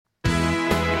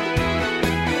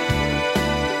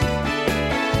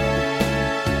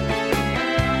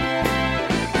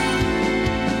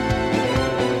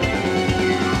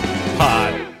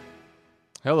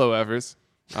Hello, Evers.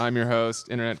 I'm your host,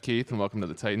 Internet Keith, and welcome to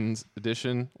the Titans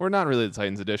edition. Or not really the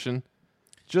Titans edition,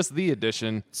 just the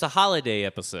edition. It's a holiday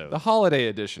episode. The holiday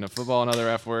edition of Football and Other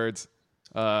F Words.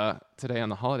 Today on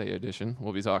the holiday edition,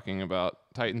 we'll be talking about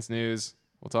Titans news.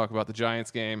 We'll talk about the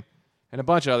Giants game and a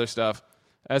bunch of other stuff.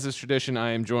 As is tradition,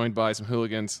 I am joined by some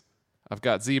hooligans. I've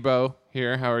got Zebo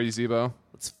here. How are you, Zebo?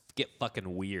 Let's get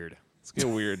fucking weird. Let's get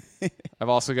weird. I've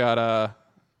also got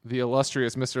the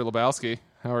illustrious Mr. Lebowski.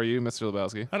 How are you, Mr.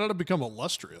 Lebowski? How did it become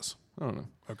illustrious? I don't know.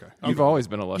 Okay. You've always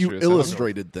been illustrious. You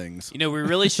illustrated things. You know, we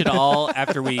really should all,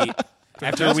 after we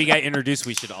got introduced,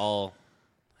 we should all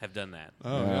have done that.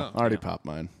 Oh, yeah. I already popped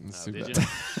mine. Too Did bad. you?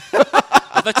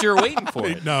 I thought you were waiting for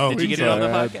it. No, Did you get he's it on the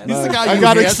alright. podcast? He's the guy I you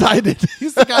got hand- excited.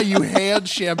 He's the guy you hand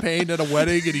champagne at a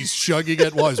wedding and he's chugging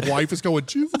it while his wife is going,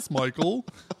 Jesus, Michael.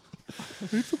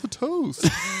 Wait for the toast.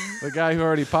 The guy who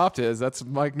already popped his, that's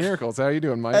Mike Miracles. How you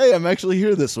doing, Mike? Hey, I'm actually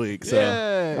here this week, so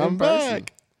Yay, in I'm person.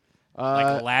 back.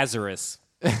 Like Lazarus.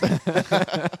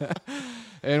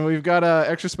 And we've got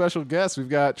an extra special guest. We've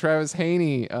got Travis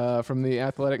Haney from the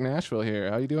Athletic Nashville here.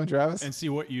 How you doing, Travis? And see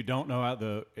what you don't know out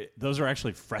those are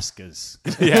actually frescas.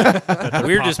 Yeah.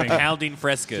 We're just popping. pounding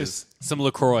frescas. Some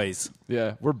LaCroix.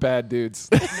 Yeah, we're bad dudes.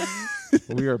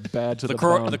 We are bad to the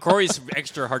bone. LaCroix's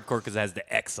extra hardcore because it has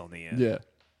the X on the end. Yeah,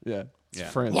 yeah. It's Yeah.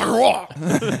 French.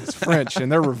 It's French,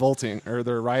 and they're revolting, or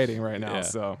they're rioting right now, Yeah.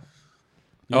 so.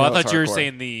 I it's thought you were hardcore.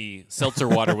 saying the seltzer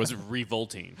water was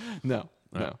revolting. No.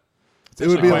 It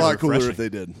would be a quite lot cooler refreshing. if they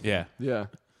did. Yeah. Yeah.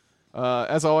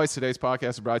 As always, today's podcast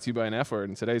is brought to you by an F word,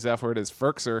 and today's F word is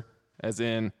Ferkser, as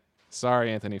in,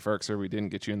 sorry, Anthony Ferkser, we didn't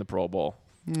get you in the Pro Bowl.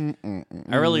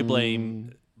 I really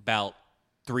blame about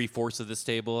 3/4 of this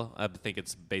table. I think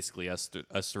it's basically us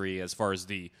three as far as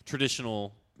the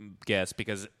traditional guests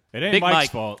because It ain't Big Mike's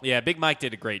Mike, fault. Yeah, Big Mike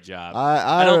did a great job.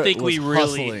 I don't think we was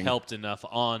really hustling. helped enough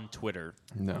on Twitter.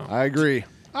 No. I agree.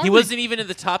 He wasn't even in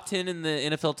the top 10 in the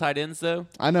NFL tight ends, though.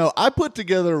 I know. I put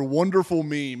together wonderful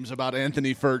memes about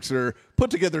Anthony Ferkser.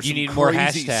 Put together some need more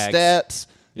crazy hashtags. stats.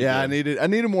 Yeah, did. I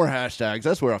needed more hashtags.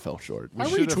 That's where I fell short. I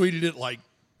retweeted it like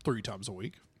 3 times a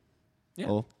week.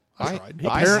 Well, I tried.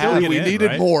 apparently, we get in, needed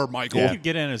right? more, You Michael. could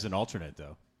get in as an alternate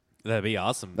though. That'd be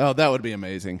awesome. Oh, that would be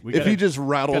amazing. We If gotta- he just Got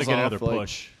rattles to get off another like,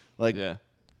 push. like Yeah.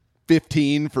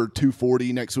 15 for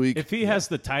 240 next week. If he has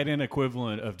the tight end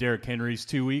equivalent of Derrick Henry's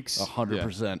 2 weeks,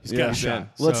 100%. he's got a shot.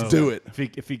 Let's So do it.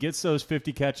 If he gets those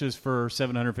 50 catches for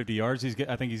 750 yards,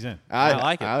 I think he's in. I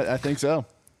like it. I think so.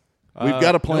 We've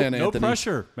got a plan, no Anthony.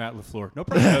 pressure, Matt LaFleur. No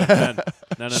pressure.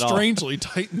 None at all. Strangely,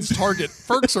 Titans target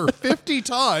Ferkser 50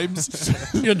 times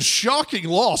in shocking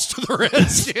loss to the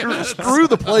Redskins. Screw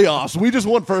the playoffs. We just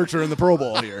want Ferkser in the Pro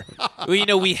Bowl here. Well, you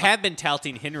know, we have been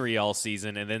touting Henry all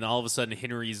season, and then all of a sudden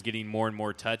Henry's getting more and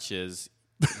more touches.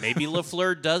 Maybe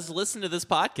LaFleur does listen to this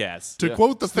podcast. To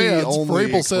quote the It's the fans, only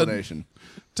Vrabel said, explanation.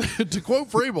 to quote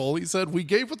Vrabel, he said, we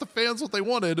gave what the fans what they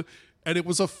wanted, and it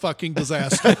was a fucking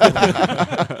disaster.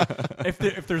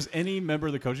 If there's any member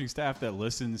of the coaching staff that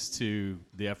listens to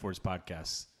the F Words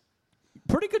podcast,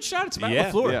 pretty good shot. It's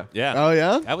Matt LaFleur. Yeah. Yeah. Oh,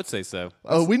 yeah? I would say so.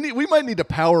 Oh, we might need to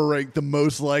power rank the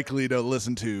most likely to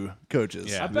listen to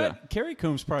coaches. Yeah. I bet Kerry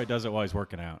Coombs probably does it while he's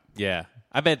working out. Yeah.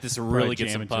 I bet this really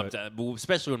gets him jamming to pumped,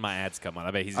 especially when my ads come on.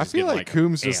 I bet he's I just feel getting like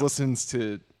Coombs just amped. listens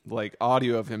to like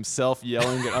audio of himself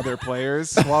yelling at other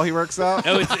players while he works out.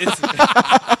 No,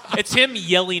 it's him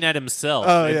yelling at himself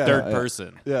in yeah, third yeah.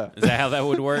 person. Yeah. Is that how that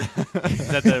would work? Is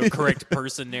that the correct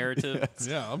person narrative?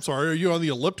 Yeah, I'm sorry. Are you on the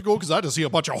elliptical? Because I just see a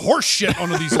bunch of horse shit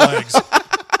under these legs.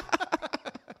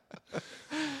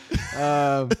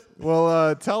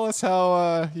 Well, tell us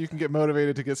how you can get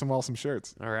motivated to get some awesome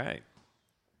shirts. All right.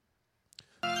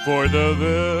 For the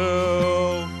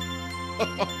Ville.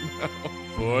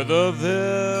 For the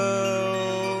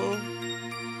Ville.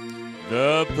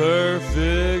 The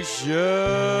perfect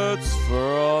shirts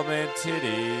for all men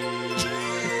titties.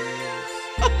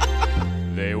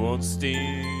 They won't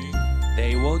sting.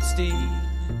 They won't sting.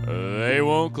 They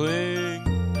won't cling.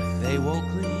 They won't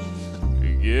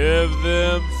cling. Give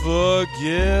them for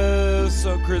gifts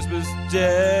on Christmas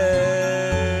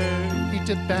Day. He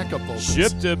did backup vocals.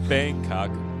 Shipped to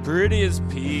Bangkok, pretty as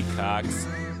peacocks,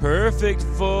 perfect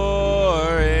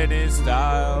for any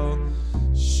style.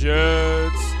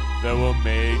 Shirts that will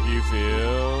make you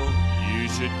feel you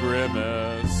should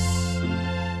grimace.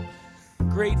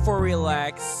 Great for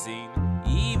relaxing,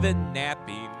 even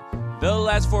napping. They'll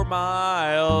last for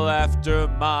mile after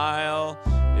mile.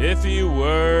 If you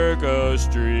work a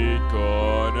street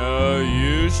corner,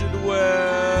 you should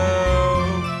wear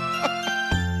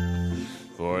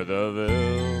for the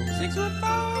Ville. 615.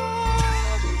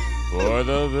 For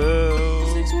the Ville.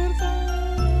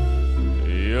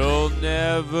 615. You'll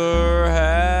never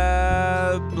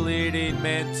have bleeding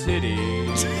man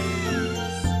titties.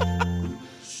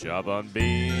 Shop on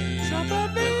beans. Shop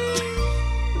on beans.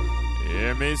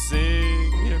 Hear me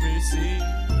sing, hear me sing.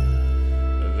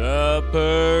 The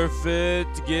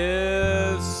perfect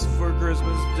gifts for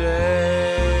Christmas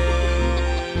Day.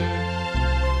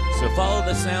 So follow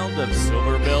the sound of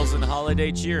silver bells and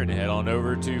holiday cheer and head on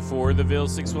over to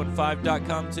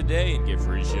fortheville615.com today and get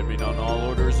free shipping on all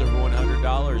orders over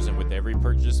 $100. And with every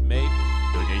purchase made,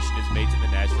 donation is made to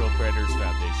the Nashville Predators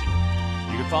Foundation.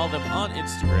 You can follow them on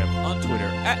Instagram, on Twitter,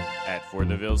 at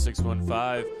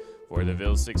fortheville615,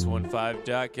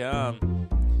 fortheville615.com.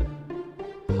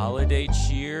 Holiday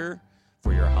cheer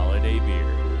for your holiday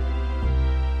beer.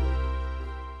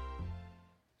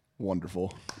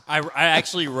 Wonderful. I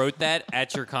actually wrote that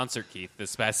at your concert, Keith,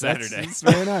 this past Saturday. That's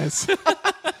very nice.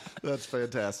 That's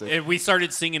fantastic. And we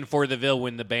started singing For the Ville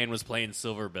when the band was playing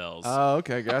Silver Bells. Oh,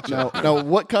 okay, gotcha. Now,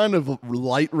 what kind of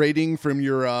light rating from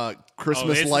your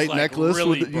Christmas this is light like necklace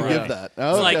really would you bright. give that? It's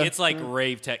Oh, like okay. it's like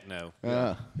rave techno.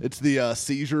 It's the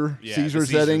seizure Yeah, seizure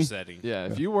the setting. Yeah,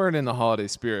 if you weren't in the holiday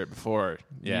spirit before,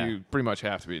 Yeah. you pretty much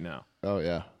have to be now. Oh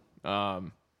yeah.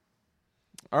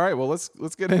 All right, well let's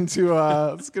get into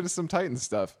some Titans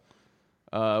stuff.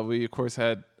 We of course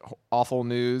had awful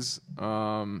news.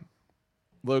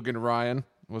 Logan Ryan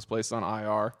was placed on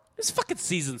IR, This fucking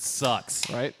season sucks.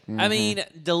 right? I mean,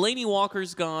 Delaney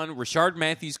Walker's gone. Rashard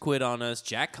Matthews quit on us.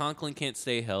 Jack Conklin can't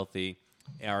stay healthy.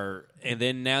 And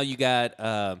then now you got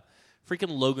freaking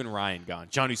Logan Ryan gone.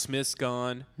 Jonnu Smith's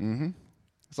gone.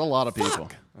 It's a lot of people.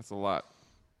 That's a lot.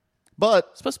 But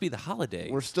It's supposed to be the holiday.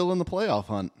 we're still in the playoff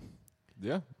hunt.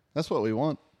 Yeah. That's what we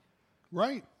want.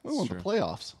 Right. We want the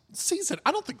playoffs. Season.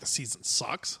 I don't think the season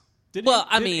sucks. Did Well,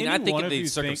 I did mean, any I think one in of the you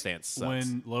circumstance think sucks.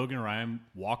 when Logan Ryan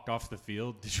walked off the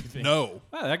field, did you think, No.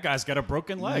 "Wow, that guy's got a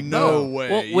broken leg"? No way.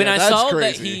 Well, when Yeah, I that's saw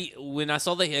crazy.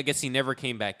 I guess he never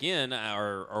came back in,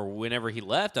 or whenever he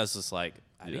left, I was just like,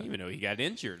 I didn't even know he got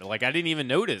injured. Like, I didn't even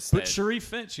notice. But that. Sharif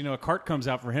Finch, a cart comes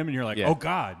out for him, and you're like, Yeah. "Oh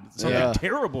God, something Yeah.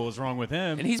 terrible is wrong with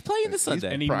him." And he's playing this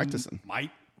Sunday. and he practicing.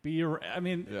 might be. I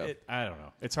mean, Yeah. I don't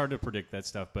know. It's hard to predict that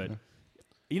stuff, but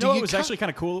Do what you was ca- actually kind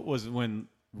of cool was when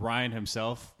Ryan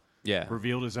himself Yeah.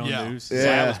 revealed his own Yeah. news. Yeah.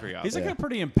 That was pretty He's awesome. like a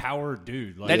pretty empowered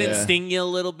dude. Like, That didn't Yeah. sting you a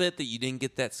little bit that you didn't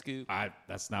get that scoop?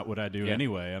 That's not what I do Yeah.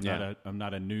 anyway. Yeah. I'm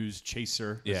not a news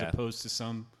chaser as Yeah. opposed to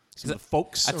some of the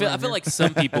folks. I feel around here. like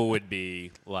some people would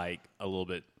be like a little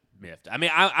bit miffed. I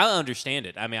mean, I understand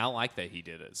it. I mean, I like that he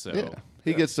did it. So Yeah.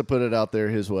 He gets to put it out there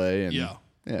his way. And Yeah.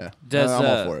 Yeah. Does I'm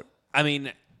all for it. I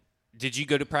mean, did you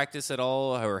go to practice at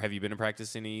all, or have you been to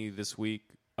practice any this week?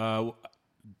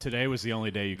 Today was the only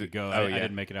day you could go. Oh, I yeah.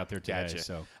 didn't make it out there today. Gotcha.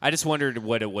 So I just wondered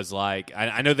what it was like.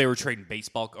 I know they were trading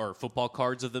baseball or football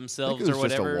cards of I think themselves it was or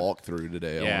whatever. just a walkthrough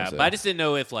today. I Yeah, wanna say. but I just didn't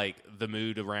know if like the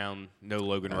mood around no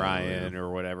Logan Ryan or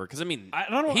whatever. Because I mean, I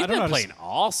don't know. he's I don't been know how to playing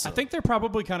awesome. I think they're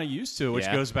probably kind of used to it, which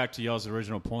Yeah. goes back to y'all's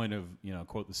original point of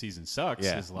quote the season sucks.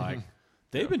 Yeah. Is like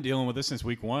they've been dealing with this since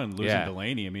week one, losing Yeah.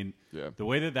 Delaney. I mean, Yeah. the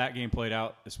way that game played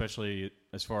out, especially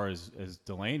as far as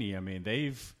Delaney. I mean,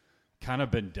 they've kind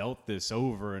of been dealt this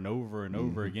over and over and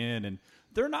over again, and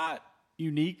they're not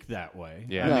unique that way.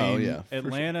 Yeah. I No, mean, yeah, for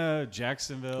Atlanta,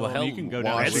 Jacksonville, Well, I mean, hell, you can go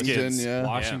down Washington, Redskins. yeah.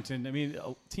 Washington. I mean,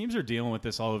 teams are dealing with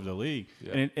this all over the league,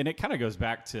 and it kind of goes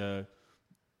back to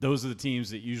those are the teams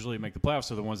that usually make the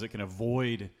playoffs are the ones that can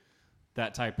avoid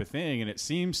that type of thing. And it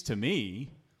seems to me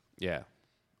yeah.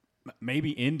 maybe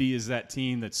Indy is that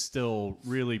team that's still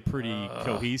really pretty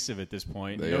cohesive at this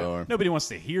point. They are. Nobody wants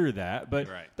to hear that, but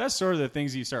Right. that's sort of the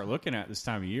things you start looking at this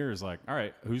time of year is like, all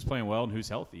right, who's playing well and who's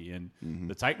healthy? And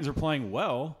the Titans are playing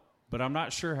well, but I'm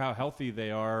not sure how healthy they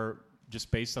are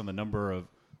just based on the number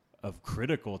of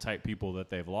critical type people that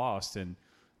they've lost. And,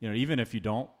 even if you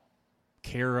don't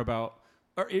care about,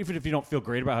 or even if you don't feel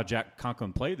great about how Jack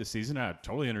Conklin played this season, I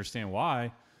totally understand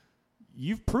why.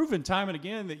 You've proven time and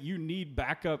again that you need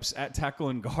backups at tackle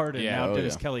and guard, and Yeah. now Oh,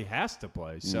 Dennis yeah. Kelly has to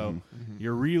play. So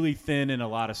you're really thin in a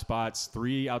lot of spots.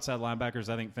 3 outside linebackers,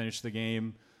 I think, finished the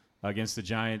game against the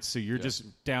Giants. So you're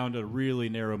just down to really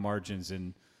narrow margins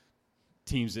and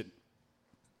teams that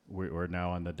we're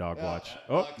now on the dog watch.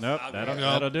 Oh, nope,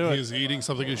 that'll do it. He's eating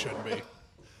something he shouldn't be.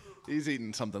 He's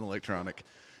eating something electronic.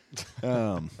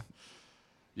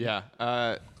 Yeah.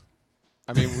 I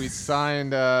mean, we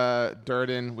signed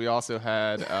Durden. We also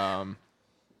had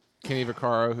Kenny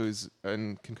Vaccaro, who's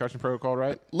in concussion protocol,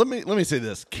 right? Let me say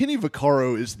this. Kenny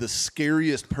Vaccaro is the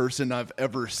scariest person I've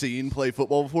ever seen play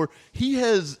football before. He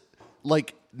has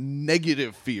like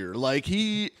negative fear. Like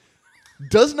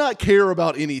does not care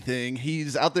about anything.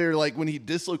 He's out there like when he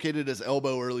dislocated his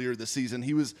elbow earlier this season,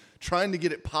 he was trying to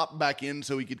get it popped back in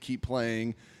so he could keep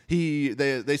playing.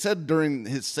 They said during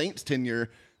his Saints tenure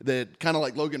that kind of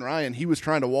like Logan Ryan, he was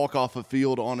trying to walk off a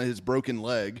field on his broken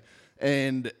leg.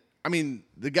 And I mean,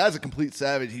 the guy's a complete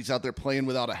savage. He's out there playing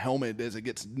without a helmet as it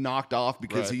gets knocked off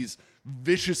because he's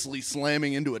viciously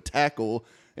slamming into a tackle,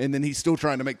 and then he's still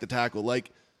trying to make the tackle.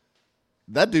 Like,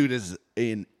 that dude is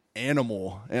an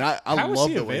animal, and I How is love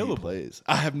he the way he available? plays.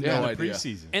 I have no idea.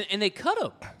 Preseason. And they cut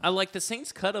him. I like the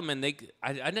Saints cut him, and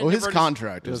I didn't. Well, his never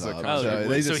contract is It was up. a Oh, contract.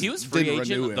 they so just he was free didn't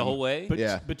renew agent the him. whole way. But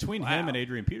Yeah. between him and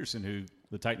Adrian Peterson, who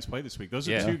the Titans play this week, those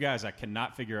are Yeah. two guys I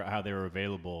cannot figure out how they were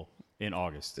available in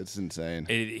August. It's insane.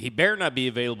 He better not be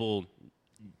available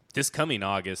this coming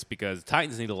August because the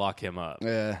Titans need to lock him up.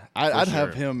 Yeah, I'd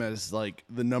have sure. him as like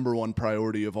the number one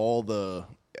priority of all the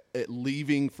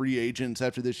leaving free agents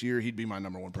after this year. He'd be my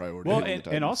number one priority. Well, on the and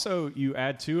Titans. also you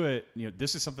add to it,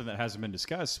 this is something that hasn't been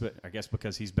discussed, but I guess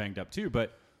because he's banged up too. But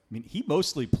I mean, he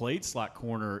mostly played slot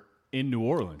corner in New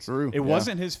Orleans. True, It yeah.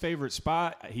 wasn't his favorite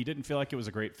spot. He didn't feel like it was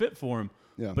a great fit for him.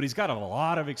 Yeah. But he's got a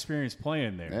lot of experience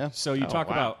playing there. Yeah. So you talk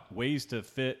wow. about ways to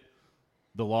fit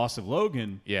the loss of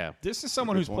Logan. Yeah. This is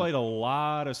someone who's played a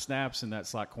lot of snaps in that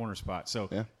slot corner spot. So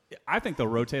Yeah. I think they'll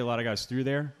rotate a lot of guys through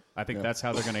there. I think that's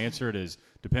how they're going to answer it. Is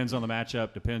depends on the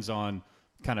matchup, depends on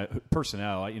kind of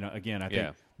personnel. Again, I think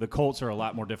Yeah. the Colts are a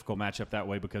lot more difficult matchup that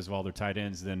way because of all their tight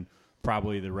ends than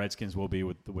probably the Redskins will be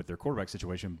with their quarterback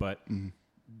situation. But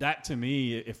that to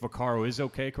me, if Vaccaro is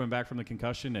okay coming back from the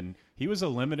concussion, and he was a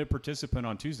limited participant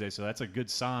on Tuesday, so that's a good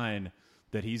sign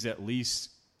that he's at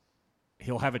least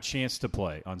he'll have a chance to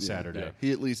play on Saturday.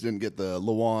 he at least didn't get the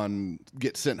Lawan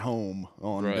get sent home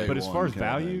on day But as one far as kinda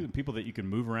value, thing. people that you can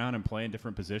move around and play in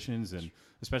different positions, and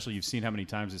especially you've seen how many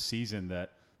times this season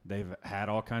that they've had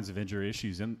all kinds of injury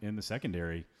issues in the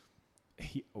secondary.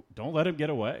 Don't let him get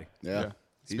away. Yeah.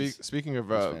 He's Speaking of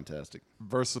fantastic.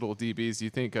 versatile DBs, do you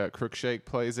think Cruikshank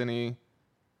plays any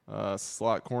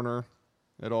slot corner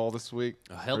at all this week?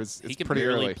 Hell, Or it's he can pretty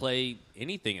barely early. play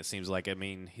anything, it seems like. I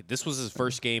mean, this was his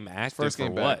first game active First for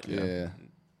game what? back, Yeah.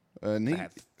 And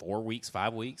 4 weeks,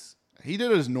 5 weeks? he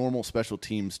did his normal special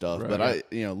team stuff, but Right.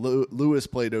 Lewis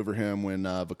played over him when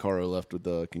Vaccaro left with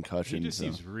the He concussion. just so.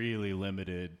 seems really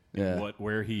limited Yeah. in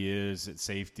where he is at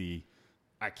safety.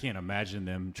 I can't imagine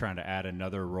them trying to add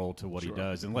another role to what he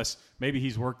does, unless maybe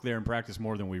he's worked there in practice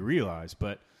more than we realize.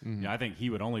 But I think he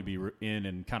would only be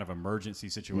in kind of emergency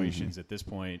situations at this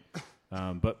point.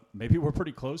 But maybe we're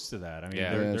pretty close to that. I mean,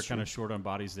 Yeah. they're that's kind of short on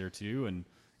bodies there too, and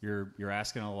you're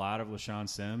asking a lot of LaShawn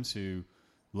Sims, who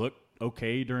looked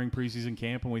okay during preseason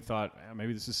camp, and we thought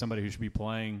maybe this is somebody who should be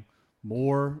playing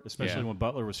more, especially Yeah. when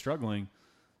Butler was struggling.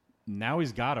 Now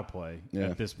he's got to play Yeah.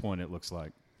 at this point, it looks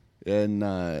like. And,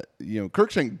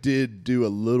 Cruikshank did do a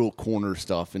little corner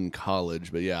stuff in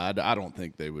college, but yeah, I don't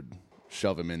think they would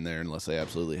shove him in there unless they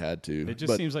absolutely had to. It just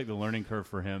But, seems like the learning curve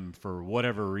for him, for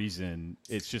whatever reason,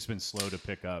 it's just been slow to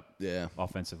pick up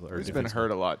offensively. Or He's been hurt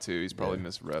a lot too. He's probably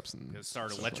missed reps. And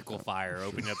Start electrical fire,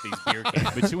 open up these beer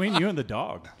cans. between you and the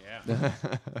dog. Yeah.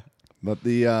 But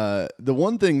the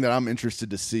one thing that I'm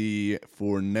interested to see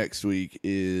for next week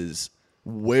is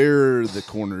where the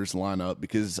corners line up,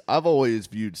 because I've always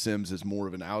viewed Sims as more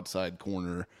of an outside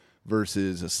corner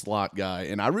versus a slot guy,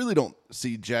 and I really don't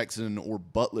see Jackson or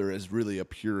Butler as really a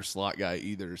pure slot guy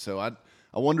either. So I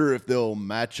wonder if they'll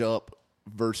match up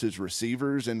versus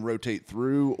receivers and rotate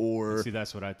through, or See,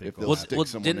 that's what I think. If they'll Well, stick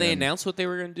someone didn't they in. announce what they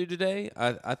were going to do today?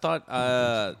 I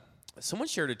thought someone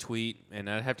shared a tweet, and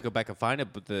I'd have to go back and find it.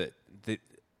 But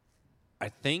I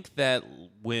think that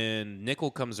when nickel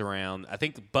comes around, I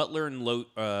think Butler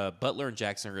and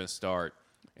Jackson are going to start,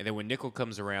 and then when nickel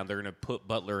comes around, they're going to put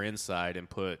Butler inside and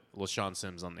put LaShawn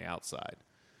Sims on the outside.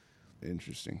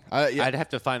 interesting. I'd have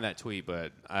to find that tweet,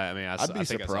 but I mean, I'd be I think I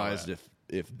saw surprised that.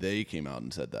 if they came out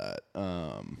and said that.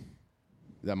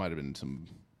 That might have been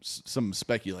some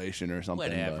speculation or something.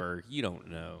 but- Whatever, you don't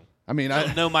know. I mean, I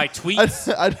don't know my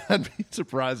tweets. I'd be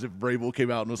surprised if Vrabel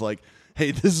came out and was like, "Hey,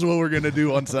 this is what we're gonna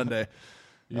do on Sunday."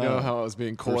 you know how I was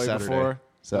being coy Saturday. before?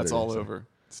 That's Saturday, all sorry. over.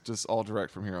 It's just all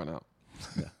direct from here on out.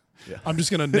 I'm just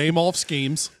going to name off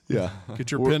schemes. Yeah, Get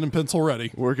your pen and pencil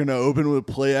ready. we're gonna open with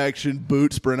play action,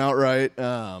 boot, sprint out right.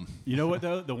 You know what,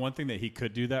 though? The one thing that he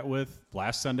could do that with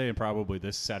last Sunday and probably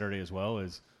this Saturday as well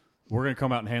is we're going to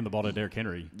come out and hand the ball to Derrick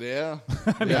Henry. Yeah,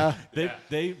 yeah.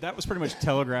 That was pretty much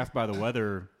telegraphed by the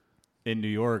weather in New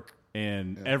York,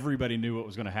 and everybody knew what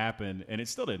was going to happen, and it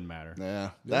still didn't matter.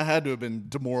 Yeah, that had to have been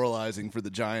demoralizing for the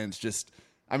Giants.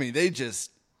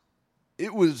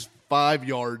 It was 5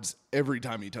 yards every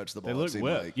time he touched the ball. They it looked seemed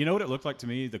wet. like. You know what it looked like to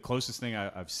me? The closest thing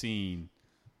I've seen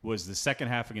was the second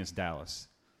half against Dallas.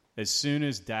 As soon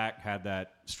as Dak had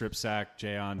that strip sack,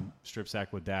 Jayon strip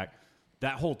sack with Dak,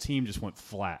 that whole team just went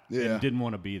flat and didn't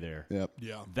want to be there. Yep.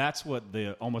 Yeah. That's what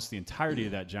almost the entirety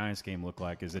of that Giants game looked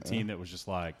like, is a team that was just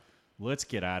like, let's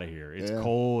get out of here. It's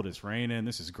cold. It's raining.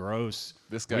 This is gross.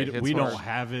 This guy hits we don't hard.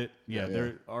 have it. Yeah,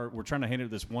 we're trying to hand it to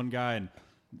this one guy, and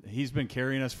he's been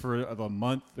carrying us for a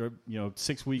month or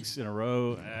 6 weeks in a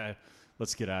row.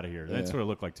 Let's get out of here. That's what it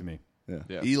looked like to me.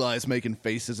 Yeah. Eli's making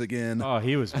faces again. Oh,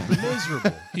 he was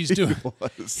miserable.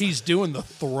 He's doing the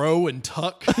throw and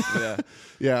tuck.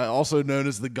 Yeah, also known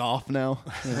as the Goff now.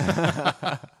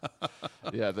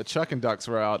 Yeah, the Chuck and Ducks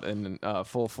were out in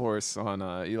full force on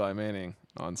Eli Manning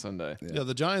on Sunday. Yeah,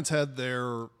 the Giants had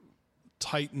their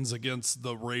Titans against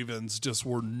the Ravens, just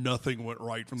where nothing went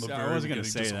right from the very I wasn't going beginning. to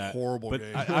say Just that. a horrible but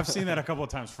game. I've seen that a couple of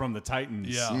times from the Titans.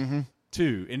 Yeah.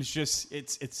 Too, and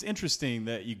it's interesting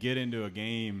that you get into a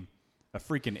game, a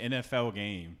freaking NFL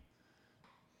game,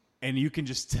 and you can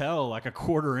just tell like a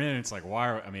quarter in, it's like, why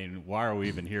are we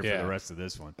even here for the rest of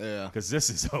this one? Yeah. Because this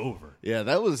is over. Yeah,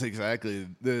 that was exactly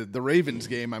the Ravens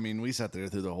game. I mean, we sat there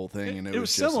through the whole thing, and it was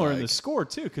just similar like, in the score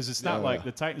too, because it's not like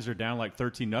the Titans are down like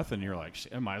 13-0. You're like,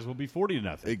 it might as well be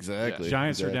 40-0. Exactly.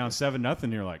 Giants are down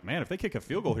 7-0. You're like, man, if they kick a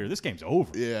field goal here, this game's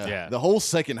over. Yeah. The whole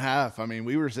second half, I mean,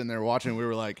 we were sitting there watching. We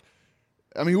were like,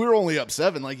 we were only up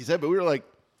 7, like you said, but we were like,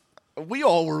 we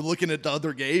all were looking at the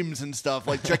other games and stuff,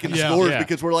 like checking scores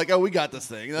because we're like, oh, we got this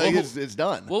thing. Like, it's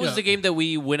done. What was the game that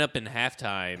we went up in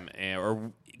halftime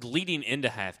or leading into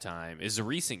halftime? Is a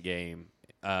recent game,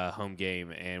 home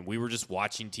game, and we were just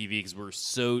watching TV because we were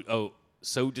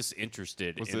so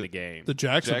disinterested in the game. The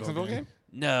Jacksonville game?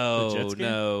 No, The Jets game?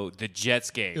 no, the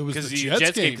Jets game. It was the Jets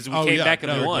Jets game. because we came back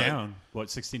and They were won. down,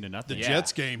 16-0. The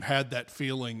Jets game had that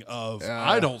feeling of,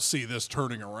 I don't see this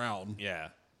turning around. Yeah.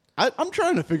 I'm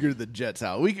trying to figure the Jets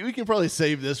out. We can probably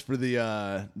save this for the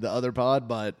other pod,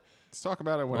 but Let's talk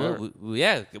about it whenever.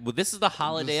 Well, this is the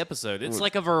holiday episode. It's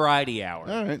like a variety hour.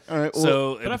 all right. Well,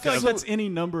 So, But I feel like that's any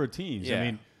number of teams. Yeah. I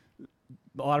mean,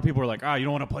 a lot of people are like, you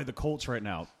don't want to play the Colts right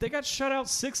now. They got shut out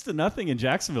 6-0 in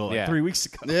Jacksonville like 3 weeks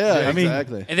ago. yeah, I mean,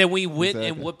 exactly. And then we went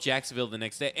and whooped Jacksonville the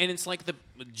next day. And it's like the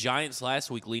Giants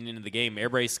last week leading into the game.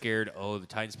 Everybody's scared, the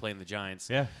Titans playing the Giants.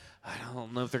 Yeah. I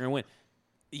don't know if they're going to win.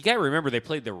 You got to remember they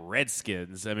played the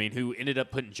Redskins, who ended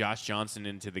up putting Josh Johnson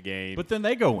into the game. But then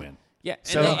they go in. Yeah,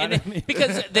 So,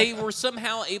 because they were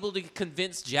somehow able to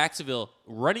convince Jacksonville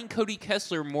running Cody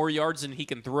Kessler more yards than he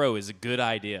can throw is a good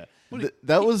idea.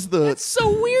 That was That's so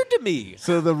weird to me.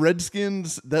 So the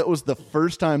Redskins, that was the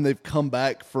first time they've come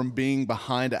back from being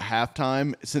behind at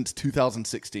halftime since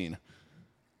 2016.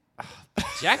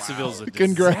 Jacksonville's a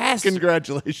disaster.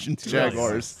 Congratulations,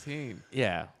 Jaguars.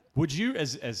 Yeah. Would you,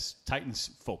 as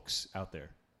Titans folks out there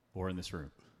or in this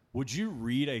room, would you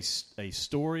read a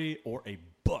story or a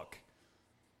book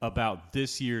about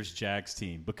this year's Jags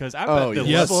team? Because I bet the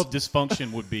yes. level of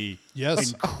dysfunction would be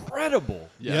incredible.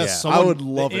 Yes, I would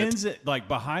love the it. ends, like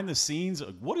behind the scenes,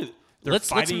 what is they're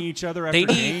fighting each other after They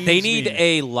games. need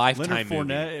a Lifetime Leonard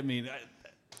movie. Fournette. I mean,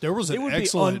 There was it an would be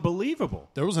excellent unbelievable.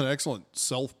 There was an excellent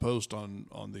self-post on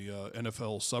the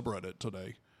NFL subreddit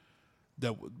today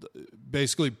that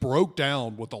basically broke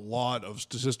down with a lot of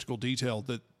statistical detail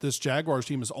that this Jaguars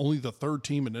team is only the third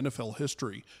team in NFL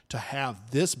history to have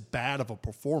this bad of a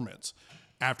performance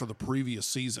after the previous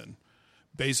season.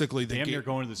 Basically, they Damn near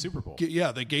going to the Super Bowl.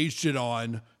 they gauged it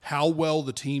on how well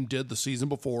the team did the season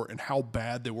before and how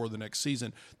bad they were the next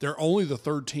season. They're only the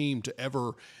third team to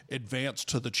ever advance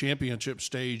to the championship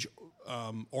stage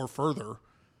or further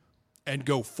and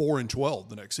go 4-12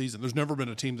 the next season. There's never been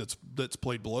a team that's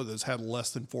played below that's had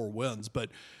less than 4 wins. But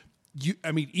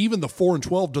even the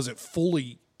 4-12 doesn't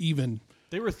fully even.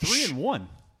 They were 3-1.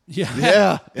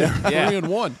 Yeah.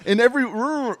 3-1. And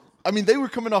they were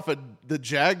coming off the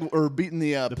beating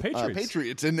the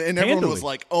Patriots. and everyone was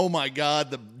like, "Oh my God,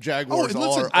 the Jaguars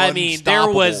are there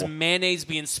was unstoppable." mayonnaise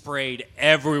being sprayed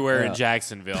everywhere in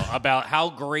Jacksonville about how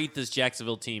great this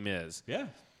Jacksonville team is. Yeah.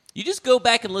 You just go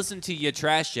back and listen to you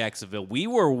trash Jacksonville. We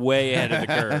were way ahead of the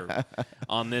curve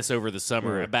on this over the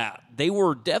summer. They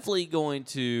were definitely going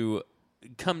to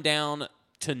come down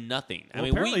to nothing. Well,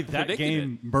 apparently we that predicted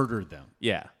game murdered them.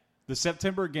 Yeah. The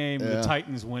September game, the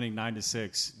Titans winning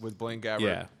 9-6. With Blaine Gabbert.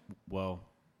 Yeah. Well,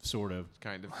 sort of.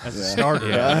 Kind of. As a starter.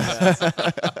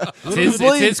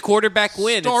 It's his quarterback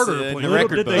win. Starter It's, in play. the Little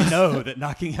record did they book. know that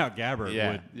knocking out Gabbert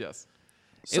would. Yes.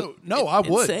 So I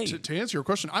would. insane. To answer your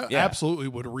question, I Yeah. absolutely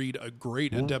would read a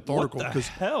great in-depth What article the because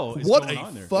hell is what going a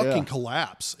on there? fucking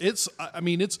collapse! It's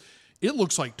it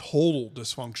looks like total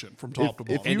dysfunction from top to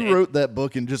bottom. If you wrote that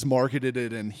book and just marketed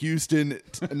it in Houston,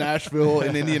 Nashville,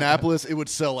 and Indianapolis, it would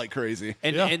sell like crazy.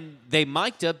 And they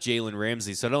mic'd up Jalen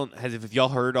Ramsey. So have y'all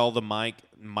heard all the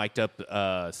mic'd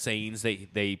up sayings they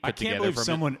put together? I can't believe from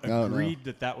someone it? agreed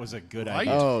that was a good Right?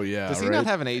 idea. Oh yeah, Does he right? not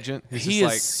have an agent? He's He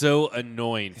just is so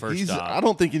annoying. First off, I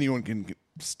don't think anyone can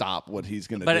stop what he's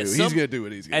going to do. But He's going to do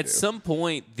what he's going to do. At some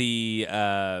point,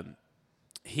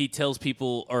 he tells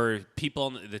people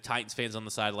the Titans fans on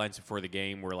the sidelines before the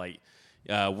game were like,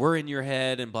 we're in your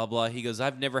head and blah blah. He goes,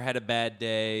 I've never had a bad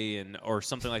day or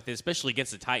something like this, especially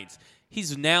against the Titans.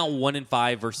 He's now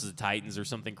 1-5 versus the Titans or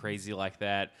something crazy like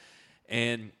that.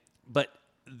 But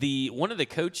one of the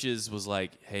coaches was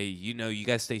like, hey, you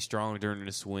guys stay strong during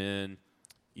this win.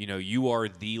 You are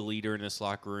the leader in this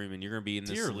locker room, and you're going to be in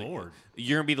this. Dear Lord,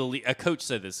 you're going to be a coach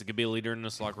said this. It could be a leader in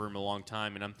this locker room a long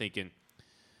time, and I'm thinking,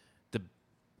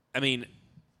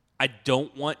 I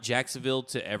don't want Jacksonville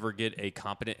to ever get a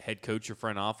competent head coach or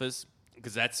front office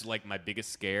because that's like my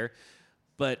biggest scare.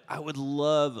 But I would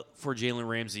love for Jalen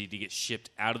Ramsey to get shipped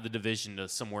out of the division to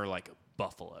somewhere like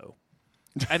Buffalo.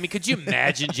 I mean, could you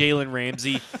imagine Jalen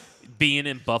Ramsey being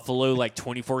in Buffalo like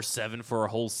 24/7 for a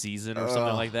whole season or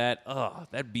something like that? Oh,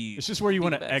 that'd be. it's just where you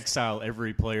want to exile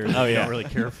every player that you don't really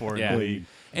care for in the league.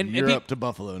 And You're peop- up to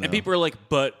Buffalo now. And people are like,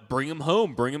 but bring him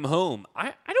home.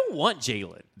 I don't want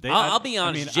Jalen. I'll be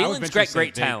honest. I would Jalen's venture to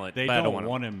great say talent, They but I don't don't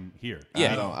want him here.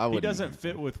 Yeah. I he wouldn't doesn't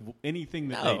fit with anything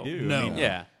that No. they do. No. I mean,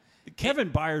 Yeah. Kevin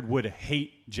Byard would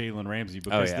hate Jalen Ramsey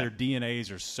because yeah. their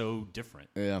DNAs are so different.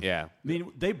 yeah. Yeah. I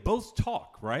mean, they both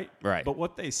talk, right? Right. But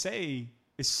what they say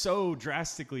is so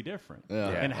drastically different. Yeah.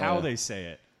 And how they say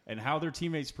it and how their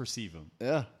teammates perceive them.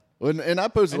 Yeah. And I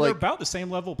posted And they're like about the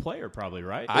same level player, probably,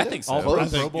 right? I think so. All Close. Pro I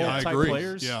think- Bowl yeah, I type agree.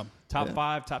 players. Yeah. Top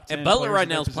 5, top 10. And Butler players right in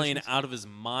now their is playing positions. out of his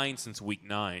mind since week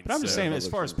 9. But I'm just saying, as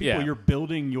far as people Yeah. you're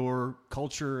building your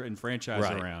culture and franchise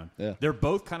Right. around, Yeah. they're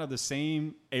both kind of the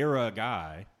same era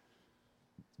guy.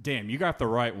 Damn, you got the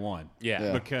right one.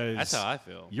 Yeah. Because That's how I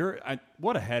feel.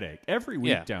 What a headache. Every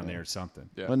week Yeah. down there is something.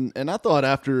 Yeah. And I thought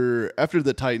after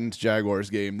the Titans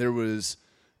Jaguars game, there was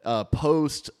a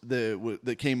post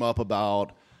that came up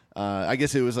about. I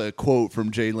guess it was a quote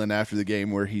from Jalen after the game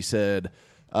where he said,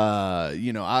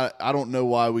 I don't know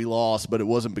why we lost, but it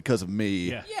wasn't because of me.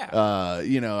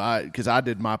 Yeah. Because I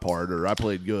did my part or I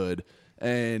played good.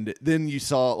 And then you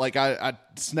saw, like, I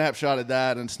snapshotted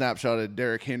that and snapshotted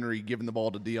Derrick Henry giving the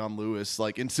ball to Deion Lewis,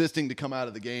 like, insisting to come out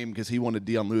of the game because he wanted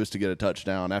Deion Lewis to get a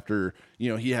touchdown after,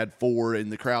 he had 4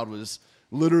 and the crowd was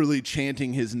literally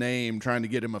chanting his name, trying to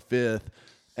get him a 5th.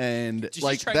 And, Did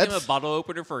like, you try to give him that's a bottle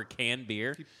opener for a canned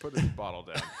beer? Put his bottle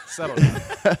down. Settle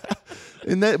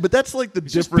down. but that's like the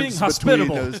just difference being between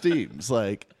hospitable. those teams.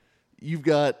 Like, you've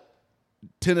got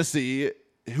Tennessee,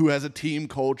 who has a team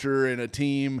culture and a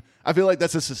team. I feel like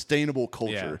that's a sustainable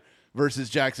culture versus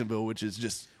Jacksonville, which is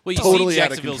just Well, you totally see out of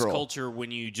Jacksonville's control. culture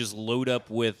when you just load up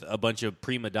with a bunch of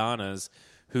prima donnas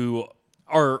who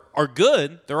are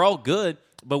good. They're all good,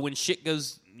 but when shit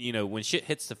goes, when shit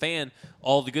hits the fan,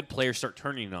 all the good players start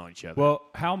turning on each other. Well,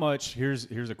 how much? Here's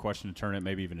a question to turn it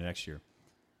maybe even to next year.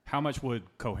 How much would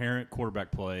coherent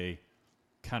quarterback play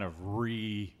kind of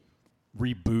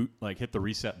reboot, like hit the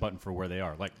reset button for where they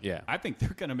are? Like, Yeah. I think they're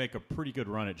going to make a pretty good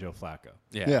run at Joe Flacco.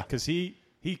 Yeah. Because he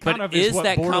kind but of is what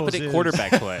that Bortles competent is.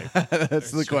 quarterback play?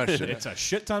 That's the question. It's a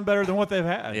shit ton better than what they've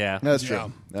had. Yeah. That's true. Yeah.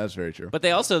 That's very true. But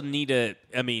they also need to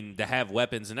have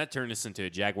weapons, and that turned us into a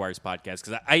Jaguars podcast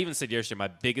because I even said yesterday my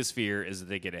biggest fear is that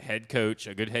they get a good head coach,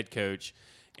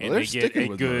 and Well, they're they get sticking a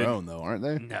with good. their own, though, aren't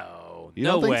they? No, You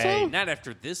no don't think way. so? Not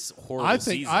after this horrible I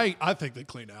think season. I think they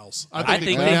clean house. I think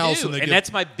clean they house do, and they and give,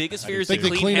 that's my biggest fear. I Is they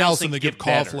think they clean house and they give get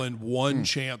better. Coughlin one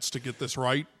chance to get this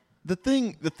right. The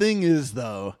thing is,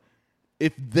 though,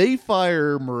 if they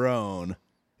fire Marone,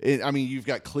 you've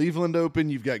got Cleveland open,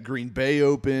 you've got Green Bay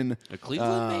open.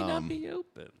 Cleveland may not be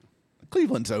open.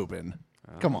 Cleveland's open.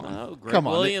 Come on. No, Greg Come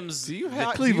on. Williams.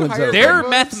 Cleveland's open. They're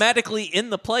mathematically in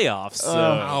the playoffs. So.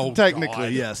 Oh, Technically,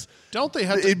 God. yes. Don't they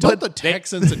have to? But Don't the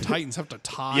Texans and Titans have to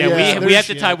tie? yeah, Yeah, we have there's-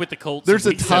 to tie with the Colts. There's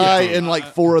in a week tie 17. and like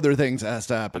 4 other things has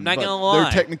to happen. I'm not but gonna lie.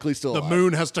 They're technically still The alive.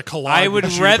 moon has to collide. I would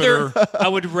with rather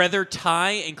Jupiter.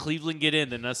 tie and Cleveland get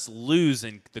in than us lose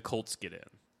and the Colts get in.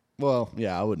 Well,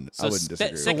 yeah, I wouldn't disagree.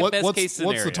 So second best case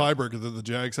what's the scenario. tiebreaker that the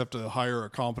Jags have to hire a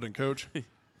competent coach?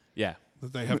 Yeah.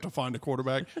 That they have to find a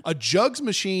quarterback. A jugs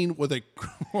machine with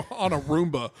on a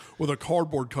Roomba with a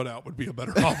cardboard cutout would be a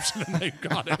better option than they've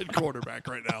got at quarterback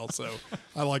right now. So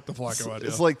I like the Flacco idea.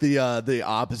 It's like the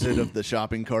opposite of the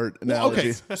shopping cart Well, analogy.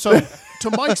 okay, so to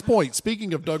Mike's point,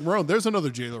 speaking of Doug Marrone, there's another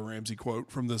Jalen Ramsey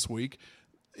quote from this week.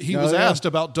 He was asked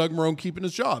about Doug Marrone keeping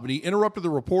his job, and he interrupted the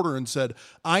reporter and said,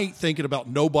 "I ain't thinking about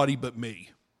nobody but me."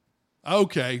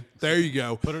 Okay, there you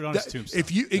go. Put it on his tombstone.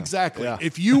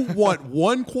 If you want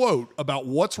one quote about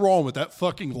what's wrong with that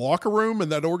fucking locker room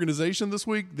and that organization this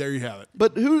week, there you have it.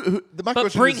 But my But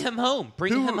question bring is, him home.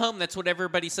 Bring him home. That's what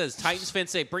everybody says. Titans fans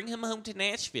say, bring him home to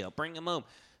Nashville. Bring him home.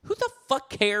 Who the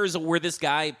fuck cares where this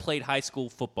guy played high school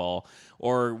football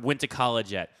or went to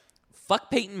college at? Fuck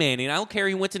Peyton Manning. I don't care.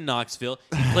 He went to Knoxville.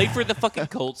 He played for the fucking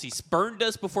Colts. He spurned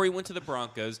us before he went to the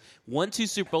Broncos. Won 2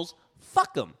 Super Bowls.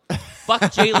 Fuck him. Fuck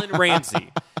Jalen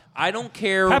Ramsey. I don't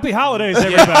care. Happy holidays,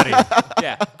 everybody.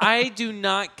 Yeah. I do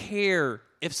not care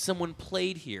if someone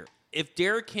played here. If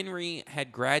Derrick Henry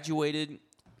had graduated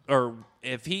or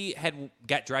if he had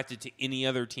got drafted to any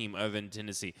other team other than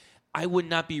Tennessee, I would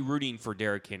not be rooting for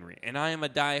Derrick Henry. And I am a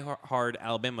diehard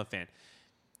Alabama fan.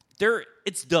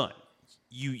 It's done.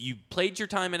 You played your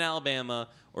time in Alabama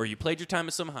or you played your time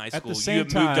at some high school. At the You same have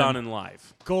moved time, on in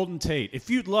life. Golden Tate, if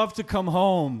you'd love to come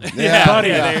home, buddy,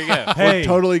 there you go. hey,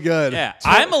 totally good. Yeah,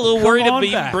 I'm a little come worried on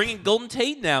about back. bringing Golden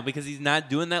Tate now because he's not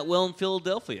doing that well in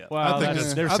Philadelphia. well, I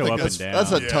think they're I so think up and that's- down.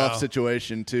 That's a Yeah. tough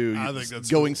situation too. I think that's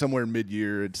going somewhere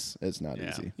mid-year. It's not Yeah.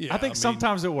 easy. Yeah, I think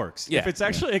sometimes it works. Yeah. If it's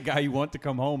actually a guy you want to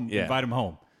come home, Yeah. invite him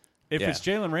home. If Yeah. it's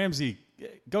Jalen Ramsey,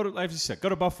 go to, like you said, go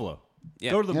to Buffalo.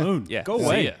 Yeah. Go to the moon. Yeah. Go See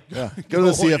away. ya. Yeah, go to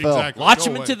the CFL. Exactly. Watch Go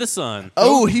him away. into the sun.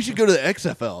 Oh, he should go to the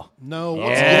XFL. No.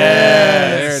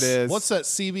 There it is. What's that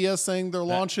CBS thing they're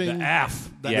launching? The AF.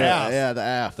 The Yeah. AF. Yeah, the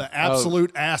AF. The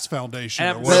Absolute Ass Foundation.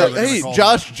 And or I'm whatever really- they're Hey, gonna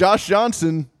call Josh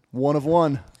Johnson, one of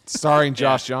one, Starring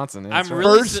Josh Johnson. I'm That's right.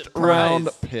 really first surprised. round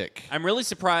pick. I'm really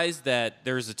surprised that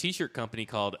there's a T-shirt company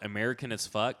called American as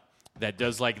Fuck that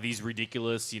does like these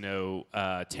ridiculous,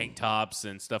 tank tops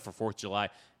and stuff for 4th of July.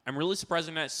 I'm really surprised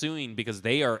they're not suing because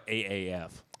they are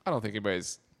AAF. I don't think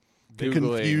anybody's Googling.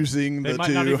 Confusing They the might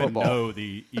two. not even know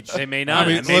the each. They may not.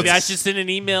 mean, Maybe I let's- should send an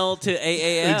email to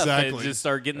AAF and Exactly. just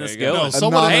start getting this There you go. going. No,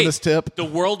 someone- Anonymous tip. The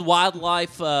World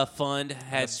Wildlife Fund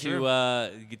had to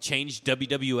change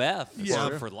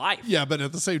WWF for life. Yeah, but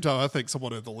at the same time, I think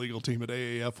someone at the legal team at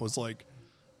AAF was like,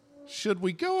 should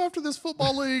we go after this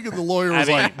football league? And the lawyer was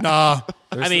mean- like, nah.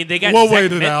 I mean, they got We'll Zach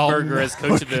wait it out. Mettenberger as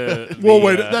coach of the. We'll the,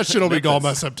 wait. That shit will be gone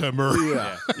by September.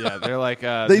 Yeah, they're like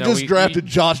They no, just we- drafted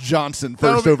Josh Johnson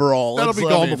That'll first be- overall. That'll Let's be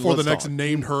let gone him- before the let's next talk.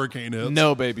 named hurricane hits.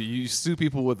 No, baby, you sue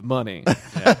people with money.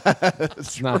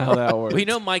 That's not how that works. We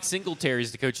know Mike Singletary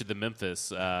is the coach of the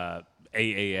Memphis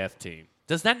AAF team.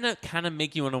 Does that not kind of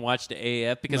make you want to watch the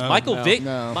AAF? Because No, Michael no, Vick,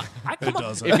 no. It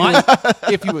doesn't.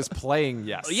 if he was playing,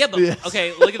 yes. Yeah, but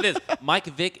okay, look at this. Mike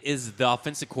Vick is the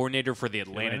offensive coordinator for the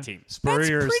Atlanta team.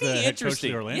 Spurrier's That's the pretty head coach of the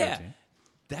interesting. Orlando Yeah, team.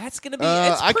 that's gonna be.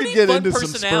 It's I could pretty get fun into some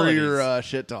personalities. Spurrier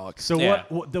shit talk. So Yeah.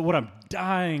 what I'm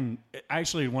dying, I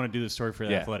actually want to do the story for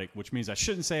the Yeah. Athletic, which means I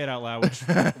shouldn't say it out loud. Which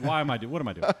why am I doing? What am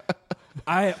I doing?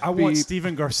 I want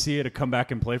Steven Garcia to come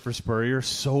back and play for Spurrier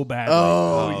so badly.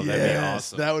 Oh, that'd be yes,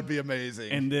 awesome. that would be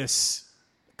amazing. And this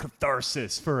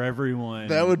catharsis for everyone.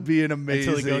 that would be an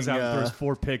amazing. until he goes out and throws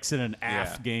 4 picks in an Yeah.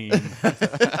 AF game,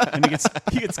 and he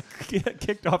gets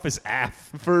kicked off his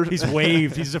AF. He's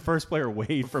waived. He's the first player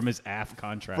waived from his AF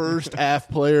contract. first AF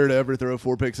player to ever throw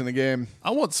 4 picks in a game.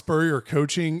 I want Spurrier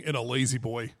coaching in a lazy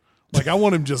boy. Like, I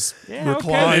want him just Yeah, okay.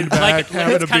 reclined back,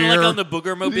 having it's a kind beer. of like on the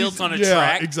Booger mobiles on a yeah,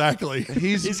 track. exactly.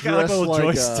 He's got like a dressed little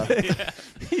like joystick.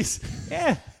 He's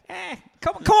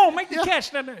come on, make the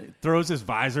catch. Throws his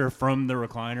visor from the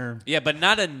recliner. Yeah, but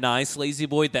not a nice lazy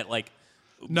boy that like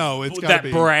No, it's got that to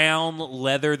be brown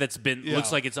leather that's been Yeah.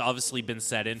 looks like it's obviously been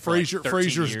set in. For Frazier. like 13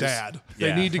 Frazier's years. dad.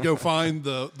 Yeah. They need to go find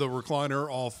the recliner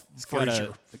off Frazier.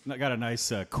 Got a nice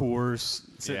Coors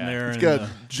sitting Yeah. there. He's and, got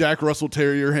Jack Russell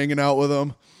Terrier hanging out with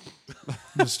him.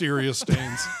 Mysterious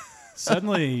stains.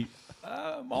 suddenly,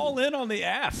 I'm all in on the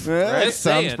AF. Yeah, that Just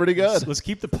sounds saying. pretty good. Let's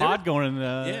keep the pod going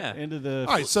Yeah. into the.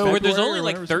 All right, so- Where there's February only or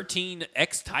like whenever- 13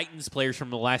 ex-Titans players from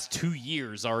the last 2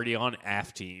 years already on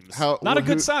AF teams. Not a who-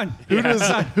 good sign. Who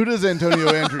does Antonio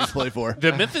Andrews play for?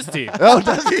 The Memphis team. Oh,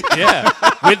 does he? Yeah,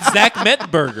 with Zach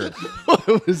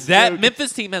Mettenberger. Was That joking.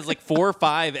 Memphis team has like 4 or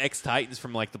 5 ex-Titans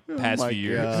from like the past my few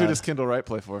years. God. Who does Kendall Wright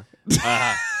play for?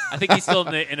 I think he's still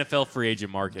in the NFL free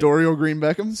agent market. Dorial Green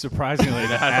Beckham? Surprisingly,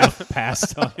 the AF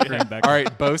passed on Greenback. All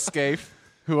right, Bo Scaife.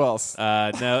 Who else?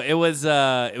 No, it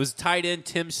was tight end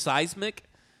Tim Seismic.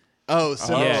 Oh,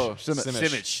 Simic. Oh, Simic.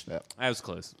 Simic. Yeah. That was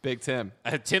close. Big Tim.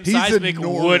 Tim He's Seismic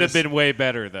enormous. would have been way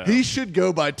better though. He should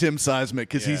go by Tim Seismic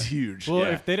because Yeah. he's huge. Well, Yeah.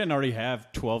 if they didn't already have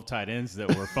 12 tight ends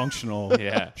that were functional,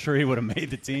 Yeah. I'm sure he would have made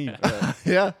the team.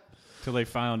 Yeah. Till they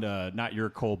found not your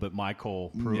Cole, but my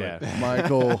Cole Pruitt. Yeah.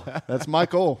 Michael. That's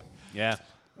Michael. Yeah.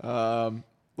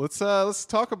 Let's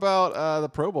talk about the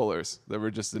Pro Bowlers that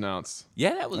were just announced.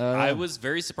 Yeah, that was. I was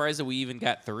very surprised that we even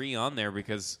got 3 on there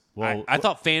because Well, I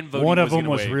thought fan voting. One of was them gonna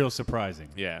was wait. real surprising.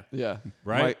 Yeah. Yeah.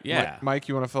 Right? Mike, Yeah. Mike,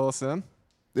 you want to fill us in?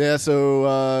 Yeah,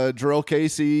 so Jarrell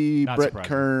Casey, Not Brett surprising.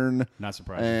 Kern, Not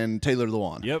surprising. and Taylor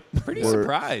Lewan. Yep. Pretty Or-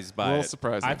 surprised A by little it.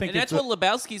 surprising. I think And that's it's what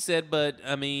Lebowski said, but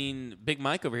I mean, Big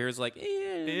Mike over here is like,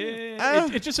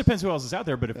 it just depends who else is out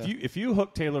there. But if you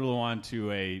hook Taylor Lewan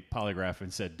to a polygraph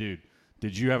and said, "Dude,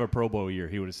 did you have a Pro Bowl year?"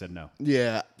 he would have said no.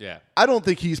 Yeah. yeah. I don't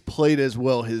think he's played as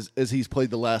well as he's played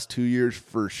the last 2 years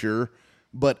for sure,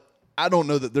 but I don't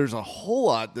know that there's a whole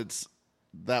lot that's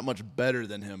that much better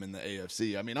than him in the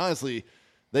AFC. I mean, honestly,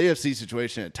 the AFC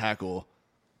situation at tackle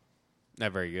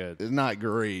Not very good. is not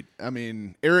great. I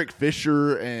mean, Eric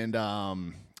Fisher and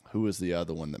who was the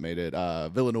other one that made it?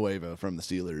 Villanueva from the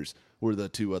Steelers were the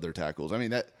 2 other tackles. I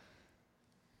mean, that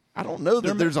I don't know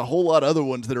that there's a whole lot of other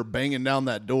ones that are banging down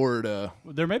that door to.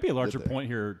 There may be a larger point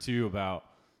here too about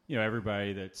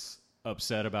everybody that's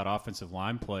upset about offensive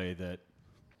line play, that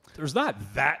there's not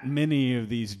that many of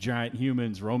these giant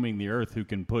humans roaming the earth who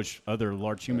can push other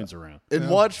large humans around. And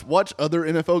watch other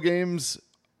NFL games.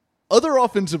 Other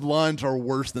offensive lines are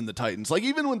worse than the Titans. Like,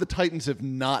 even when the Titans have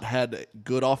not had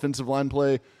good offensive line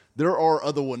play, there are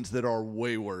other ones that are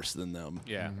way worse than them.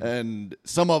 Yeah. And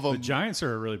some of them, The Giants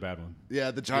are a really bad one.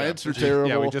 the Giants are terrible.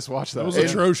 Yeah, we just watched that. It was one.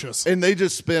 atrocious. And they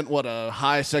just spent a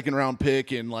high second round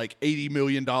pick and like $80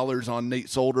 million on Nate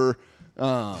Solder.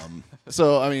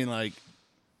 So I mean, like,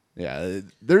 yeah,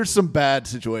 there's some bad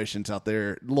situations out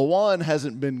there. Lewan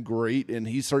hasn't been great, and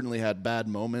he's certainly had bad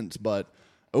moments, but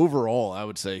overall, I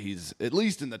would say he's at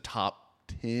least in the top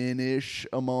 10-ish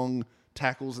among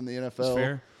tackles in the NFL. That's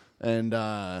fair. And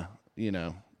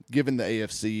given the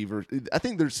AFC, I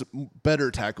think there's some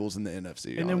better tackles in the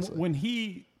NFC. And honestly. then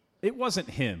when it wasn't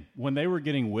him. When they were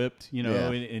getting whipped,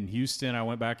 Yeah. in Houston, I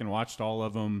went back and watched all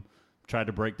of them, tried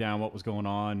to break down what was going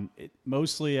on.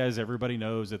 Mostly, as everybody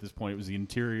knows at this point, it was the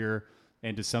interior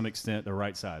and to some extent the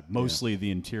right side. Mostly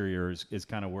the interior is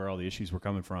kind of where all the issues were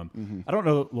coming from. I don't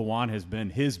know that Lewan has been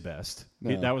his best.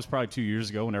 That was probably 2 years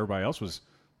ago when everybody else was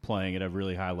playing at a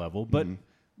really high level. But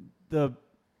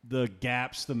the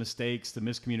gaps, the mistakes, the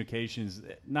miscommunications,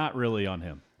 not really on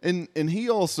him. And he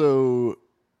also,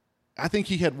 I think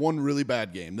he had one really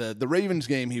bad game. The Ravens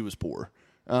game, he was poor.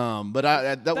 But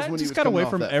that was when he just was got coming away off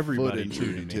from that everybody, foot too,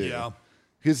 injury, to me. Yeah.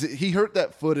 Because he hurt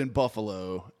that foot in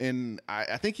Buffalo, and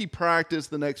I think he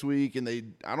practiced the next week, and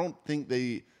I don't think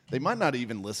they might not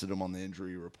even listed him on the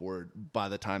injury report by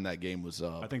the time that game was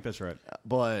up. I think that's right.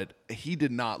 But he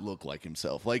did not look like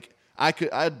himself. Like,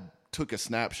 I took a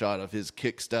snapshot of his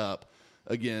kick stop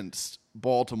against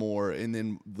Baltimore and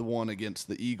then the one against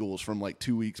the Eagles from like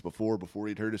 2 weeks before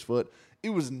he'd hurt his foot. It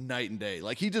was night and day.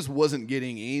 Like, he just wasn't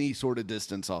getting any sort of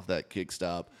distance off that kick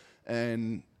stop.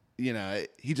 And,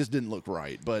 he just didn't look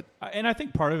right. But And I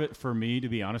think part of it for me, to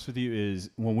be honest with you, is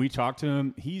when we talk to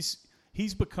him, he's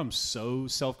become so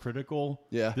self-critical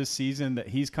this season that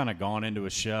he's kind of gone into a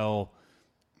shell,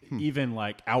 even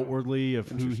like outwardly, of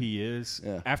who he is.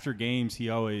 Yeah. After games,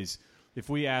 he always, if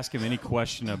we ask him any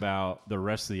question about the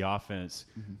rest of the offense,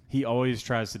 he always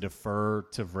tries to defer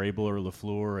to Vrabel or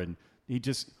LaFleur, and he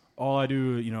just, all I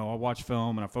do, I watch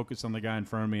film and I focus on the guy in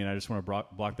front of me, and I just want to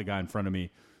block the guy in front of me.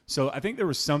 So I think there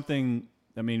was something,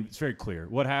 it's very clear.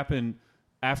 What happened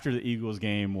after the Eagles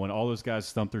game when all those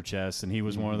guys thumped their chests and he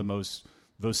was one of the most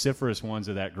vociferous ones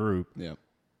of that group,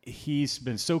 he's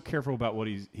been so careful about what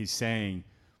he's saying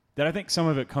that I think some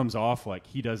of it comes off like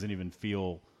he doesn't even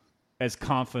feel as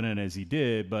confident as he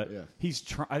did, but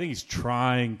I think he's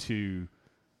trying to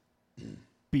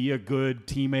be a good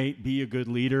teammate, be a good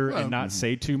leader, and not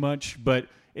say too much. But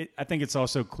I think it's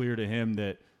also clear to him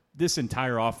that this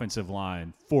entire offensive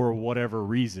line, for whatever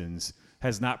reasons,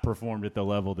 has not performed at the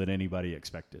level that anybody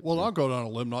expected. Well, I'll go down a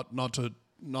limb,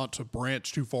 not to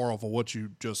branch too far off of what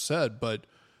you just said, but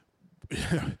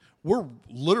we're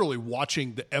literally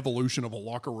watching the evolution of a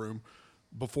locker room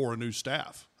before a new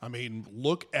staff. I mean,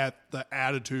 look at the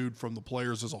attitude from the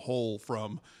players as a whole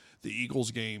from the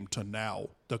Eagles game to now.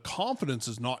 The confidence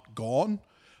is not gone,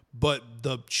 but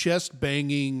the chest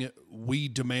banging, we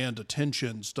demand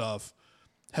attention stuff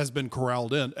has been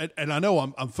corralled in. And I know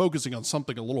I'm focusing on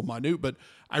something a little minute, but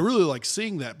I really like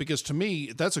seeing that because to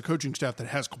me, that's a coaching staff that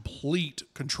has complete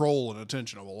control and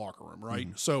attention of a locker room, right?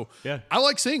 So I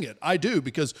like seeing it. I do,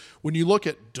 because when you look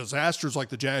at disasters like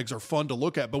the Jags are fun to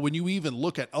look at, but when you even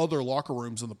look at other locker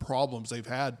rooms and the problems they've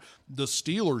had, the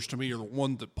Steelers to me are the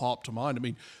one that popped to mind. I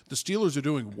mean, the Steelers are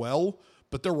doing well,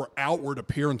 but there were outward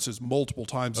appearances multiple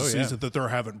times this yeah. season that they're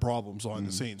having problems behind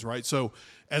the scenes, right? So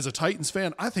as a Titans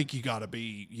fan, I think you got to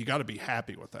be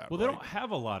happy with that. Well, right? they don't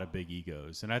have a lot of big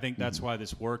egos, and I think that's why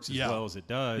this works as Yeah. well as it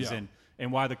does, Yeah.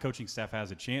 and why the coaching staff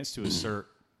has a chance to assert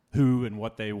who and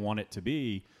what they want it to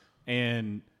be.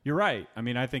 And you're right. I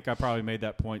mean, I think I probably made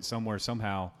that point somewhere,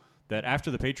 somehow, that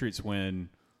after the Patriots win,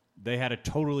 they had a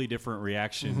totally different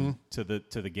reaction to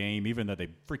the game, even though they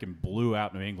freaking blew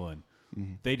out New England.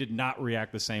 They did not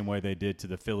react the same way they did to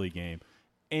the Philly game.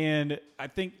 And I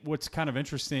think what's kind of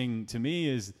interesting to me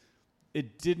is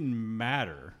it didn't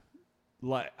matter.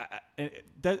 Like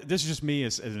this is just me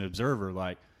as an observer.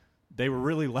 Like they were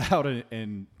really loud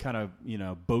and kind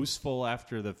of boastful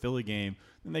after the Philly game.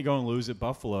 Then they go and lose at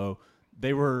Buffalo.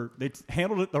 They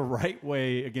handled it the right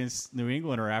way against New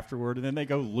England or afterward, and then they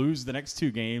go lose the next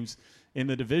two games in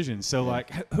the division. So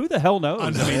like, who the hell knows? I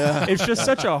mean, it's just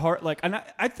such a hard and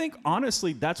I think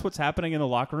honestly that's what's happening in the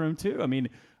locker room too. I mean,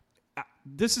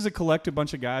 this is a collective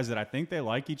bunch of guys that I think they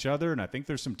like each other, and I think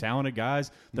there's some talented guys.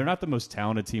 They're not the most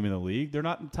talented team in the league. They're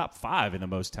not in the top 5 in the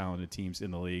most talented teams in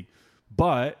the league,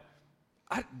 but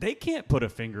they can't put a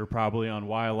finger probably on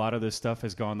why a lot of this stuff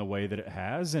has gone the way that it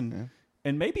has. And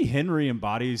maybe Henry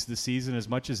embodies the season as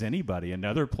much as anybody.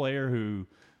 Another player who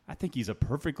I think he's a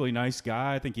perfectly nice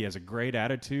guy. I think he has a great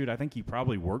attitude. I think he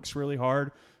probably works really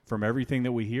hard from everything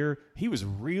that we hear. He was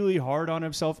really hard on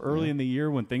himself early in the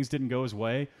year when things didn't go his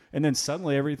way. And then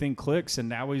suddenly everything clicks, and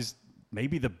now he's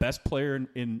maybe the best player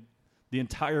in the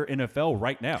entire NFL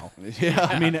right now. Yeah.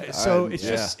 I mean, so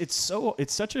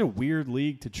it's such a weird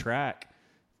league to track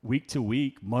week to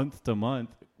week, month to month,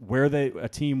 where a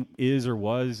team is or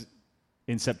was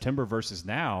in September versus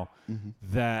now,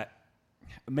 that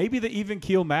maybe the even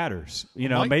keel matters.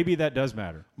 Maybe that does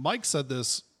matter. Mike said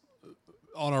this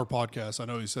on our podcast. I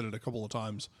know he said it a couple of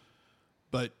times,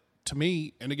 but to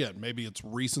me, and again, maybe it's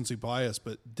recency bias,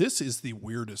 but this is the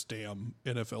weirdest damn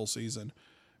NFL season.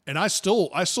 And I still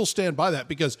stand by that,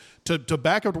 because to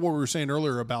back up to what we were saying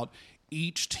earlier about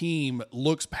each team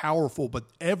looks powerful, but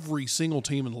every single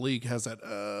team in the league has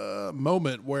that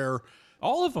moment where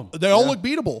All of them. they all look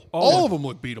beatable. All of them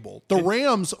look beatable. The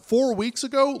Rams 4 weeks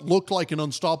ago looked like an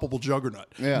unstoppable juggernaut.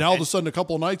 Yeah. Now all of a sudden, a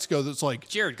couple of nights ago, that's like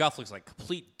Jared Goff looks like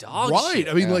complete dog right. shit.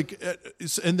 I mean,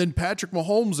 and then Patrick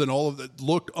Mahomes and all of that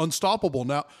looked unstoppable.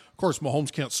 Now, of course,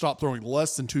 Mahomes can't stop throwing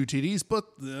less than 2 TDs, but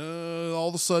all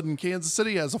of a sudden, Kansas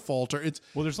City has a falter.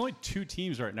 Well, there's only 2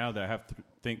 teams right now that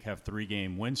have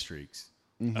 3-game win streaks.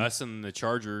 Us and the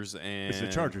Chargers, and It's the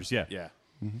Chargers, yeah. Yeah.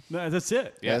 No, that's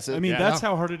it. Yeah, that's it. I mean, Yeah. that's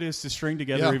how hard it is to string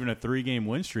together Yeah. even a 3-game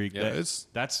win streak. Yeah.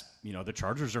 That's the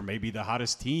Chargers are maybe the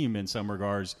hottest team in some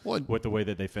regards Well, with the way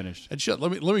that they finished. And shit,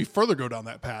 let me further go down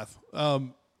that path.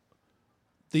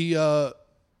 The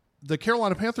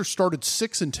Carolina Panthers started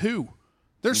 6-2.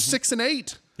 They're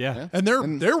 6-8. Yeah. And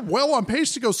they're well on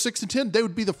pace to go 6-10. They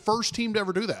would be the first team to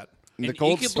ever do that. The And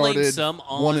Colts you could blame started some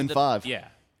on 1-5. Yeah.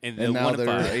 And now 1 they're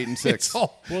and 5. 8-6. It's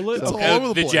all, Well, it's all okay. over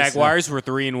the The place. Jaguars were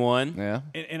 3-1. Yeah.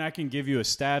 And I can give you a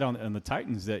stat on the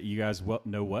Titans that you guys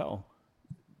know well.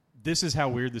 This is how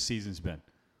weird the season's been.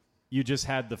 You just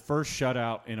had the first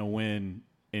shutout in a win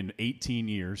in 18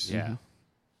 years. Yeah.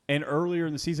 And earlier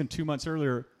in the season, 2 months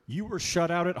earlier, you were shut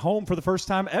out at home for the first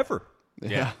time ever.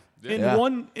 Yeah. In Yeah.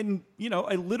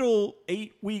 a little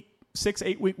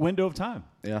 6-8 week window of time.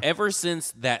 Yeah. Ever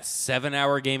since that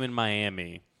 7-hour game in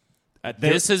Miami,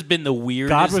 There- this has been the weirdest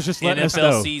God was just letting us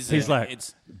NFL know. season. He's like,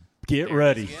 It's get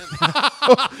ready.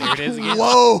 there it is again.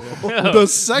 Whoa. The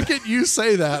second you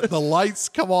say that, the lights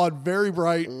come on very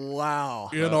bright Wow.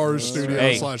 in our studio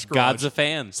Hey, /garage. God's a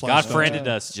fan. God friended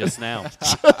us just now.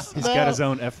 He's got his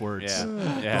own F words.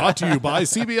 Yeah. Brought to you by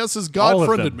CBS's All God of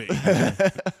Friended them. Me.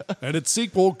 And its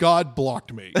sequel, God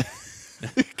Blocked Me.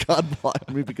 God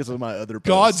blocked me because of my other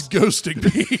God's posts. ghosting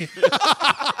me.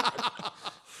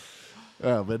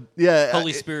 But yeah,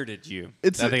 Holy Spirited you. I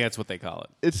it's think a- that's what they call it.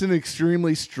 it's an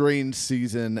extremely strange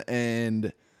season,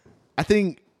 and I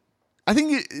think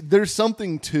there's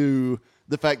something to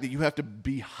the fact that you have to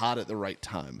be hot at the right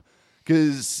time,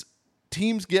 because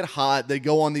teams get hot, they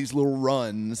go on these little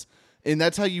runs, and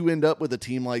that's how you end up with a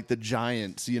team like the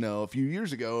Giants, a few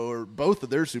years ago, or both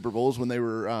of their Super Bowls when they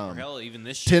were Hell, even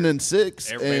this year,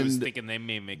 10-6, everybody was and thinking they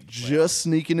may make the playoffs. just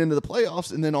sneaking into the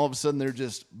playoffs, and then all of a sudden they're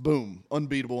just boom,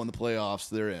 unbeatable in the playoffs.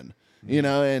 They're in,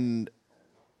 and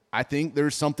I think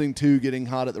there's something to getting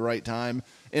hot at the right time.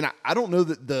 And I don't know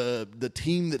that the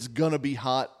team that's gonna be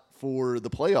hot for the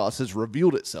playoffs has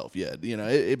revealed itself yet.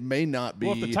 It may not be.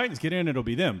 Well, if the Titans get in, it'll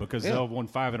be them because they'll have won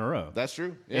 5 in a row. That's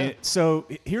true. Yeah. And so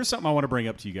here's something I want to bring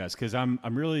up to you guys because I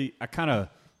kind of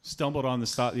stumbled on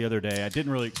this thought the other day. I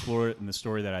didn't really explore it in the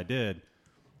story that I did.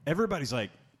 everybody's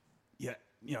like,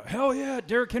 hell yeah,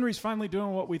 Derrick Henry's finally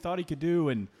doing what we thought he could do,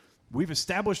 and we've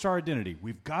established our identity.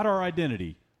 We've got our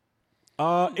identity.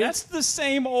 It's the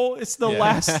same old. It's the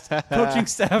last coaching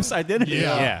staff's identity.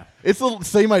 Yeah. It's the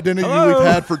same identity we've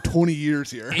had for 20 years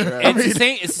here. It's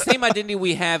the same identity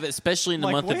we have, especially in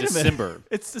the month of wait a minute. December.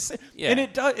 It's the same, Yeah. and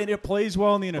it does, and it plays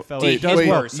well in the NFL. D. It does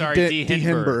well. Hinber. Sorry, D. D.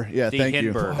 Hinber. Yeah, D. thank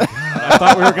you. Hinber. I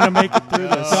thought we were going to make it through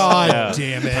this. God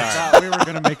damn it. I thought we were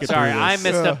going to make it Sorry, through I this.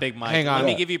 messed up, Big Mike. hang on. Let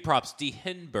me give you props. D.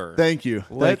 Hinber. Thank you.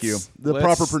 Thank you. The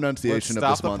proper pronunciation let's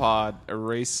of this stop the month. pod,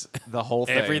 erase the whole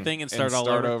thing, Everything and start all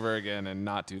over? over again, and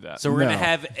not do that. So we're going No. to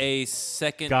have a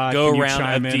second God, go can you around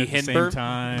chime of in D. at the same Hinber.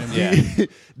 time? Yeah.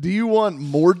 Do you want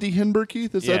more D. Hinber,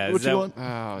 Keith? Is Yeah, that is what that- you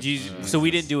want? oh, So we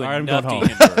didn't do All right, I'm enough D. going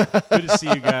home. Hinber. Good to see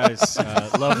you guys.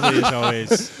 Lovely as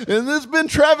always. And this has been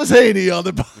Travis Haney on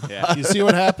the pod. You see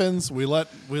what happens? We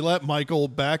let Michael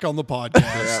back on the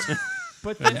podcast.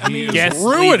 But I mean, Guess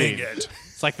ruining leaving. it.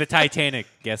 It's like the Titanic.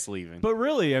 Guess leaving. but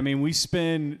really, I mean, we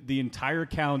spend the entire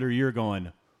calendar year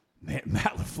going, man,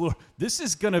 Matt LaFleur, this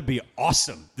is going to be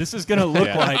awesome. This is going to look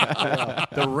like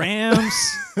the Rams.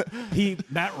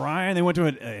 Matt Ryan, they went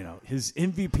to his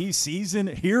MVP season.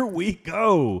 Here we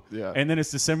go. Yeah. And then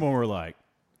it's December and we're like,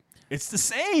 it's the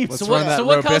same. Let's So run that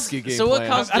what caused- Robisky game so what plan.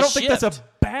 caused- I don't the think that's a shift.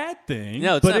 bad thing.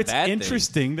 No, it's but not a it's bad thing.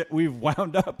 interesting that we've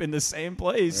wound up in the same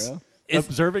place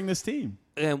observing this team.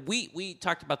 And we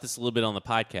talked about this a little bit on the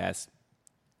podcast.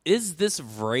 Is this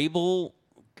Vrabel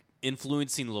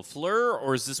influencing LaFleur,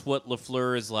 or is this what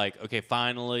LaFleur is like, okay,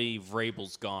 finally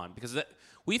Vrabel's gone? Because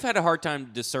we've had a hard time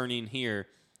discerning here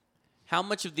how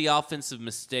much of the offensive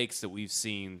mistakes that we've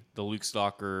seen, the Luke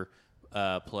Stalker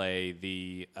play,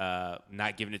 the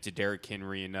not giving it to Derrick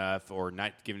Henry enough, or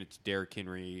not giving it to Derrick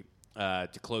Henry to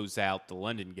close out the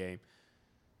London game,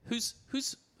 who's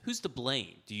to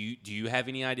blame? Do you have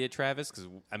any idea, Travis? Because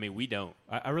I mean, we don't.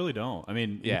 I really don't. I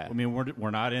mean, Yeah.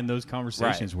 we're not in those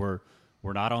conversations. We're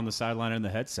not on the sideline in the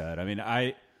headset. I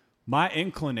mean, my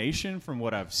inclination from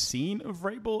what I've seen of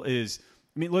Vrabel is,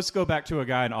 I mean, let's go back to a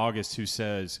guy in August who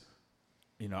says,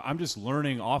 I'm just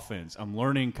learning offense. I'm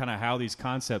learning kind of how these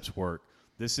concepts work.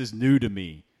 This is new to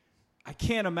me. I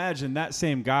can't imagine that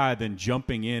same guy then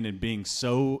jumping in and being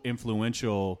so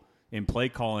influential in play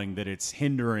calling that it's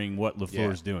hindering what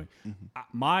LaFleur's doing.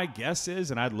 My guess is,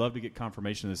 and I'd love to get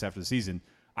confirmation of this after the season,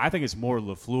 I think it's more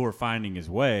LaFleur finding his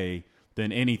way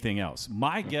than anything else.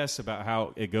 My guess about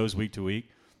how it goes week to week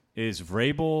is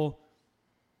Vrabel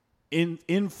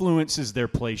influences their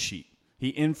play sheet. He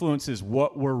influences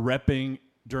what we're repping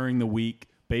during the week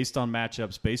based on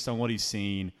matchups, based on what he's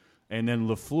seen. And then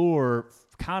LaFleur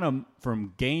kind of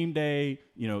from game day,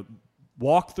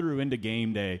 walk through into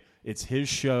game day, it's his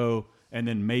show, and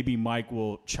then maybe Mike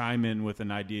will chime in with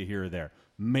an idea here or there.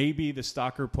 Maybe the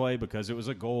Stalker play because it was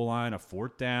a goal line, a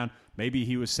fourth down. Maybe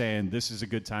he was saying this is a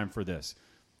good time for this.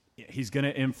 He's going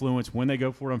to influence when they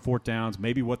go for it on fourth downs,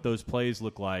 maybe what those plays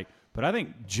look like. But I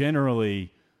think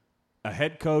generally a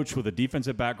head coach with a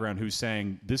defensive background who's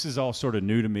saying this is all sort of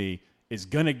new to me is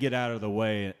going to get out of the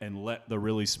way and let the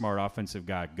really smart offensive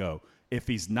guy go. If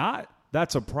he's not,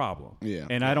 that's a problem. Yeah.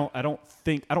 And I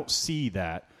don't see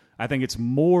that. I think it's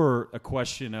more a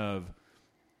question of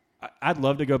I'd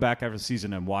love to go back after the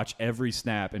season and watch every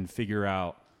snap and figure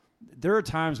out. There are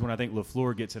times when I think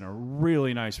LaFleur gets in a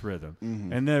really nice rhythm.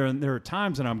 Mm-hmm. And there are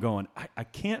times when I'm going, I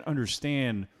can't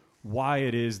understand why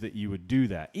it is that you would do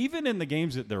that. Even in the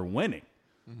games that they're winning,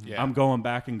 I'm going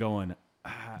back and going,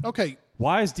 Okay.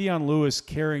 why is Deion Lewis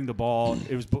carrying the ball?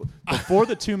 It was before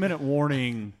the 2-minute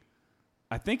warning,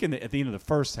 I think at the end of the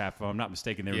first half, if I'm not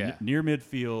mistaken. They were near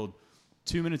midfield,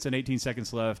 2 minutes and 18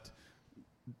 seconds left.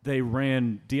 They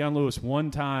ran Deion Lewis one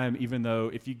time, even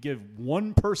though if you give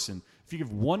one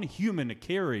human a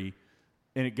carry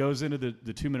and it goes into the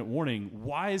 2-minute warning,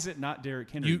 why is it not Derrick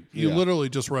Henry? You literally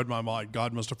just read my mind.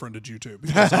 God must have friended you too,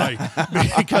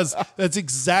 because that's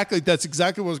exactly what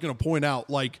I was going to point out.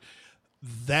 Like,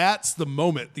 that's the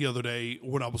moment the other day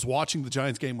when I was watching the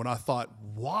Giants game when I thought,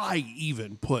 why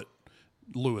even put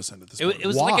Lewis into this? It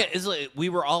was why? like we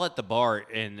were all at the bar,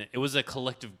 and it was a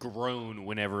collective groan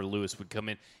whenever Lewis would come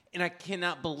in. And I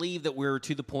cannot believe that we're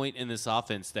to the point in this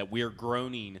offense that we're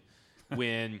groaning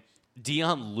when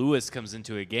Deion Lewis comes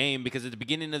into a game, because at the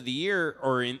beginning of the year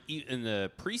or in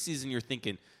the preseason, you're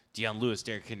thinking Deion Lewis,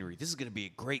 Derrick Henry, this is going to be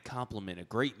a great compliment, a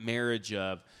great marriage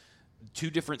of two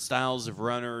different styles of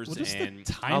runners. Well, just and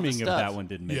the timing all of stuff. that one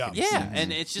didn't make Yeah. any Yeah, sense.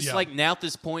 and it's just Yeah. like now at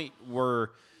this point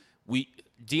where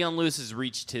Deion Lewis has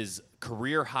reached his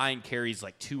career high in carries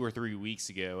like 2 or 3 weeks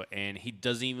ago, and he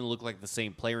doesn't even look like the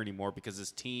same player anymore because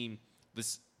his team,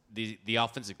 the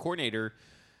offensive coordinator,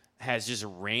 has just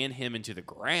ran him into the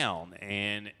ground,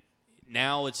 and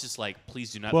now it's just like,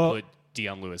 please do not Well, put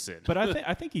Dion Lewis in. But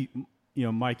I think he,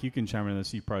 Mike, you can chime in on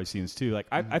this. You've probably seen this too. Like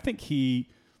I think he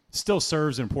still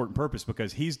serves an important purpose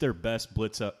because he's their best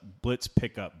blitz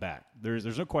pickup back.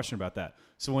 There's no question about that.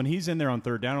 So when he's in there on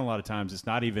third down, a lot of times it's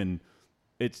not even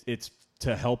it's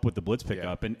to help with the blitz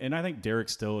pickup, and I think Derek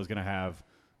still is going to have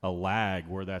a lag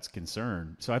where that's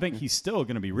concerned. So I think he's still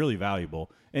going to be really valuable.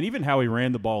 And even how he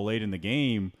ran the ball late in the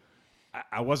game,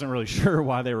 I wasn't really sure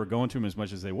why they were going to him as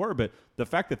much as they were, but the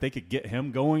fact that they could get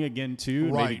him going again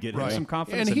too, maybe get him some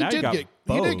confidence, and he now did got he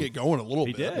both. did get going a little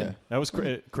He bit. did. Yeah. That was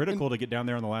critical to get down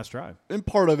there on the last drive. And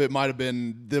part of it might have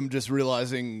been them just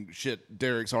realizing, shit,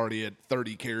 Derek's already at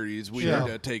 30 carries. We need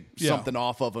to take something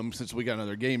off of him since we got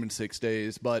another game in 6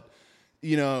 days. But,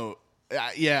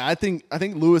 I think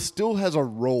Lewis still has a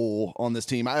role on this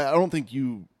team. I don't think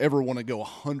you ever want to go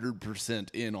 100%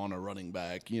 in on a running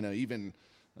back. Even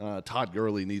Todd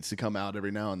Gurley needs to come out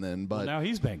every now and then. But Now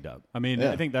he's banged up. I mean,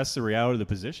 I think that's the reality of the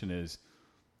position is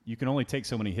you can only take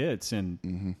so many hits.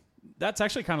 And that's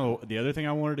actually kind of the other thing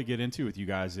I wanted to get into with you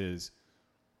guys is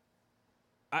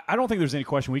I don't think there's any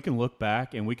question. We can look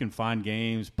back and we can find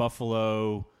games,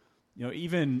 Buffalo,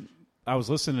 even I was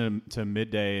listening to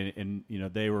Midday and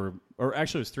they were, or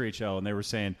actually it was 3HL, and they were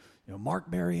saying,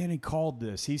 Mark Mariani called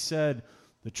this. He said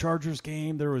the Chargers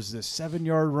game, there was this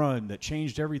 7-yard run that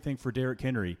changed everything for Derrick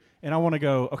Henry. And I want to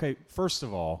go, okay, first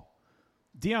of all,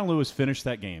 Dion Lewis finished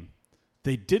that game.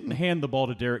 They didn't hand the ball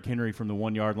to Derrick Henry from the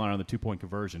 1-yard line on the 2-point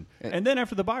conversion. And then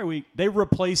after the bye week, they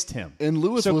replaced him. And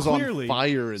Lewis was on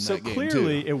fire in that game, So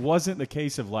clearly too. it wasn't the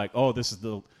case of like, oh,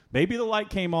 maybe the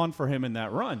light came on for him in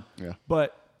that run. Yeah.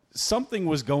 But something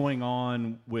was going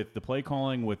on with the play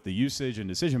calling, with the usage and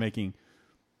decision-making.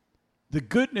 The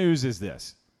good news is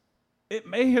this. It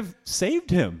may have saved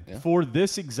him for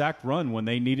this exact run when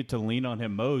they needed to lean on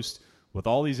him most. With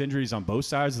all these injuries on both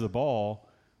sides of the ball,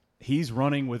 he's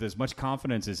running with as much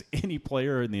confidence as any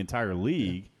player in the entire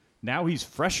league. Now he's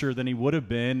fresher than he would have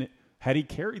been had he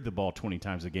carried the ball 20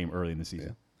 times a game early in the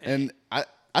season. And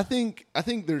I think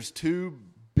there's two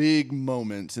big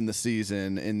moments in the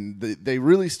season, and they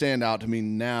really stand out to me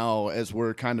now as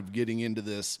we're kind of getting into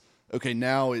this. Okay,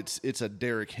 now it's a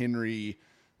Derrick Henry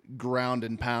ground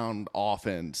and pound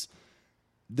offense.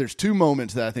 There's two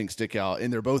moments that I think stick out,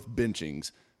 and they're both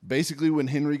benchings. Basically, when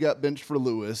Henry got benched for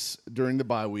Lewis during the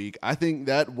bye week, I think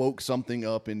that woke something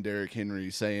up in Derrick Henry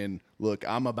saying, look,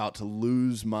 I'm about to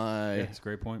lose my that's a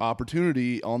great point.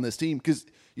 opportunity on this team. Because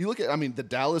you look at, the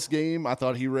Dallas game, I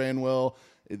thought he ran well.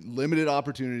 Limited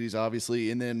opportunities, obviously.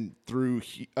 And then through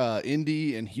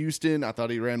Indy and Houston, I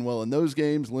thought he ran well in those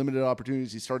games. Limited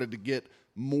opportunities. He started to get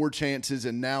more chances,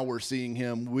 and now we're seeing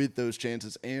him with those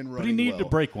chances and running But he needed to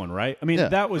break one, right? I mean,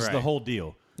 that was the whole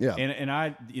deal. Yeah.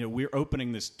 And we're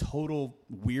opening this total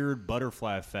weird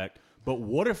butterfly effect. But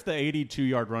what if the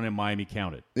 82-yard run in Miami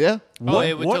counted? Yeah.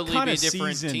 It would totally kind be a of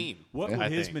different season, team. What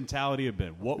would his mentality have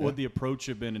been? What would the approach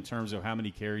have been in terms of how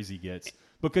many carries he gets?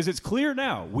 Because it's clear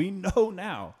now. We know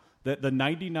now that the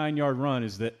 99-yard run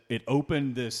is that it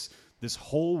opened this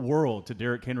whole world to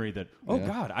Derrick Henry that,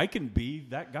 God, I can be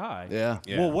that guy. Yeah.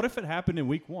 Well, what if it happened in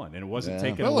week 1 and it wasn't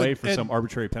taken Well, away for and- some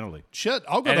arbitrary penalty? Shit,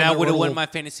 I'll go And down I there would have with a won little- my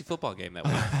fantasy football game that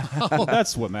week.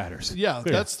 That's what matters. Yeah,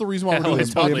 Clear. that's the reason why we're doing It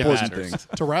this totally podcast. matters.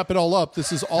 To wrap it all up,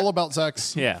 this is all about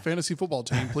Zach's Yeah. fantasy football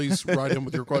team. Please write in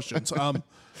with your questions. To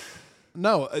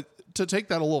take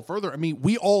that a little further,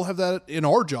 we all have that in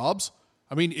our jobs.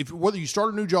 Whether you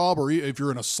start a new job or if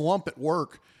you're in a slump at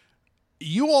work,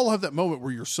 you all have that moment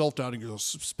where you're self-doubting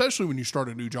yourself, especially when you start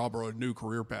a new job or a new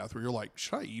career path where you're like,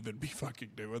 should I even be fucking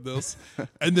doing this?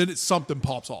 And then something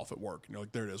pops off at work. And you're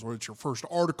like, there it is. Whether it's your first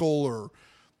article or,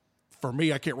 for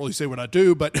me, I can't really say what I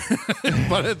do, but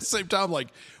but at the same time, like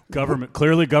Government work.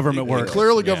 clearly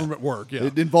government work. Yeah.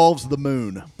 It involves the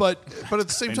moon. But at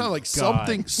the same time, like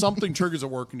God. something triggers at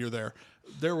work and you're there.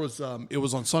 There was it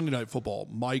was on Sunday Night Football.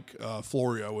 Mike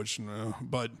Florio,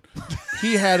 but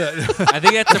he had a. I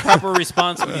think that's the proper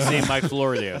response when you say Mike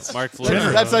Florio. Mark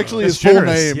Florio. That's actually That's his full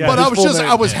generous. name. Yeah. But his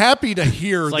I was happy to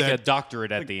hear It's like that. a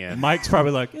doctorate at the end. Mike's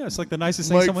probably like, it's like the nicest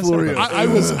thing Mike someone Florio. said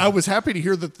about I was happy to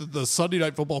hear that the Sunday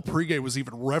Night Football pregame was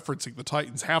even referencing the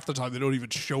Titans. Half the time they don't even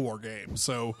show our game.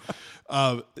 So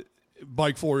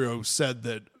Mike Florio said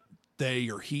that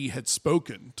he had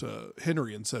spoken to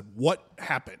Henry and said, what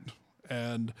happened?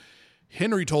 And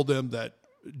Henry told them that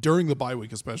during the bye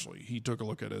week especially, he took a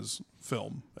look at his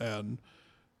film and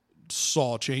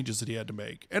saw changes that he had to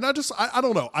make. And I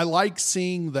don't know. I like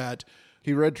seeing that.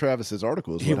 He read Travis's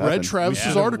article. He read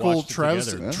Travis's Yeah. article. Watched it Travis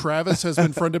together. Travis has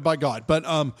been friended by God. But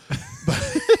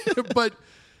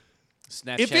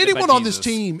if anyone on this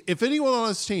team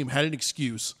had an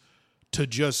excuse to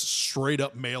just straight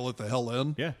up mail it the hell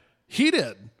in, he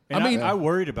did. And I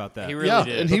worried about that. He really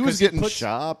did. And he was getting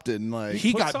shopped and like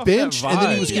he got off benched that and then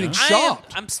he vibe, was getting yeah.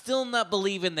 shopped. I'm still not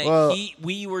believing that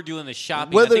we were doing the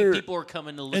shopping. I whether- think people were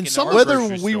coming to look and in some- our whether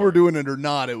grocery we store. were doing it or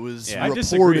not, it was I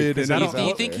disagree, reported. 'cause And I it was don't- Do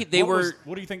you out think there.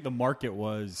 What do you think the market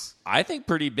was? I think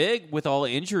pretty big with all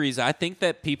the injuries. I think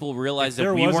that people realized If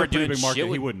there that we was a weren't pretty doing big market, shit.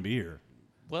 he With, wouldn't be here.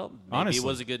 well, maybe Honestly. it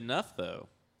wasn't good enough though.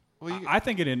 I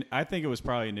think it was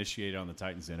probably initiated on the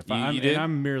Titans end. You did?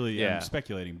 I'm merely Yeah. I'm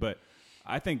speculating, but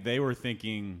I think they were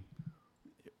thinking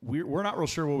we're not real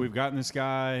sure what we've got in this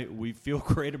guy. We feel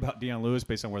great about Deion Lewis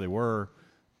based on where they were,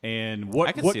 and I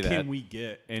what can see that. can we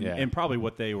get, and Yeah. and probably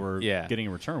what they were Yeah. getting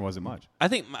in return wasn't much. I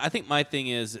think my thing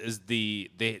is the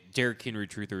Derrick Henry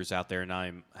truthers out there,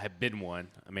 and have been one.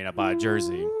 I mean, I bought a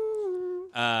jersey.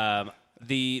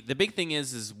 The big thing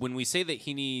is when we say that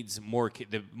he needs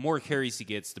the more carries he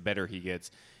gets, the better he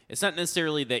gets. It's not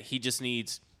necessarily that he just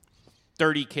needs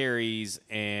 30 carries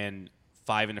and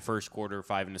 5 in the first quarter,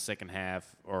 5 in the second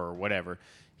half, or whatever.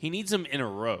 He needs them in a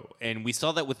row, and we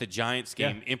saw that with the Giants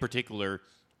game in particular.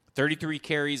 33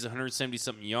 carries,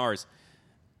 170-something yards.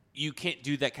 You can't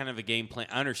do that kind of a game plan.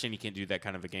 I understand you can't do that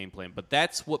kind of a game plan, but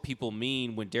that's what people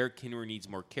mean when Derrick Henry needs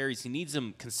more carries. He needs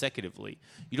them consecutively.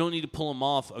 You don't need to pull him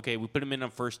off. Okay, we put him in on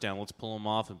first down. Let's pull him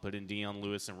off and put in Deion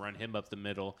Lewis and run him up the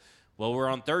middle. Well, we're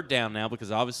on third down now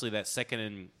because obviously that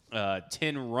 2nd and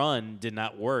 10 run did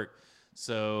not work.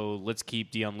 So let's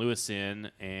keep Deion Lewis in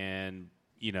and,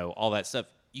 all that stuff.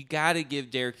 You got to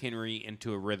give Derrick Henry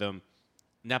into a rhythm,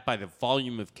 not by the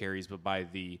volume of carries, but by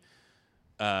the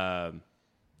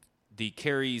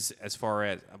carries as far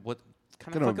as what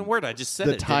kind of fucking word I just said.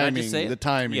 The it. Didn't I just say timing, it? the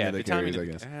timing yeah, of the the timing carries,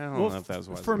 I guess. I don't know if that was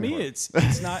wise. For me,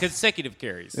 it's not consecutive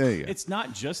carries. There you go. It's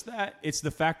not just that. It's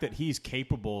the fact that he's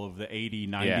capable of the 80,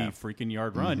 90 Yeah. freaking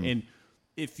yard run. Mm-hmm. And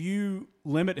if you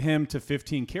limit him to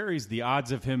 15 carries, the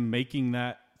odds of him making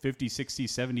that 50, 60,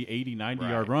 70, 80, 90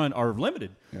 yard run are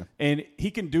limited. Yeah. And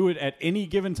he can do it at any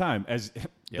given time. As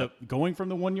going from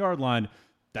the 1 yard line,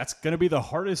 that's going to be the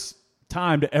hardest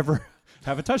time to ever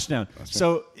have a touchdown.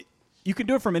 So you can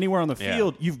do it from anywhere on the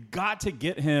field. You've got to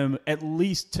get him at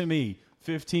least, to me,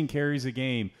 15 carries a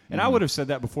game. And I would have said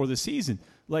that before the season.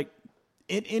 Like,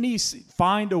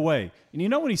 find a way. And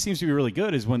when he seems to be really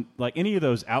good is when, like, any of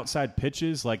those outside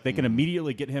pitches, like, they can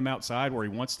immediately get him outside where he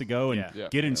wants to go and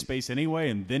get in space anyway.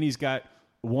 And then he's got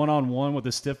one-on-one with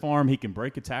a stiff arm. He can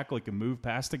break a tackle. He can move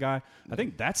past a guy. I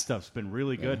think that stuff's been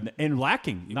really good and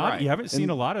lacking. You haven't seen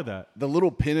a lot of that. The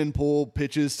little pin and pull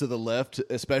pitches to the left,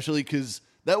 especially because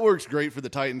that works great for the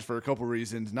Titans for a couple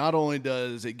reasons. Not only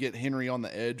does it get Henry on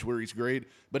the edge where he's great,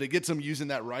 but it gets him using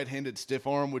that right-handed stiff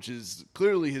arm, which is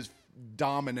clearly his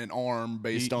dominant arm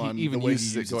based on he even the way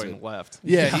uses he it uses going it. left.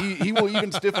 Yeah, he will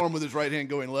even stiff arm with his right hand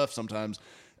going left sometimes.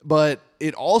 But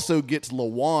it also gets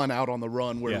Lawan out on the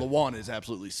run where Lawan is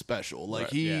absolutely special.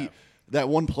 Like that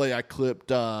one play I clipped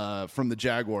from the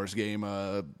Jaguars game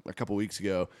a couple weeks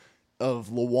ago of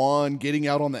Lawan getting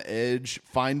out on the edge,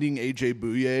 finding A.J.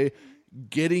 Bouye,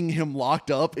 getting him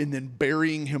locked up, and then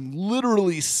burying him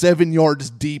literally 7 yards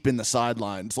deep in the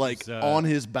sidelines, like on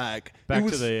his back. Back it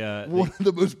was to the one of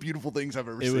the most beautiful things I've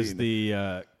ever seen. It was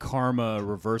the karma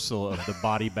reversal of the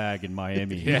body bag in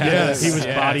Miami. Yes. He was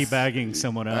body bagging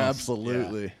someone else.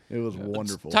 Absolutely. It was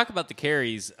wonderful. Talk about the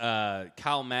carries.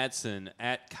 Kyle Madsen,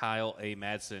 at Kyle A.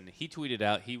 Madsen, he tweeted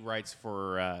out, he writes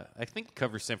for, I think he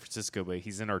covers San Francisco, but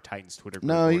he's in our Titans Twitter group.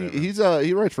 No,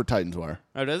 he writes for Titans Wire.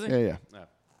 Oh, does he? Yeah. Oh.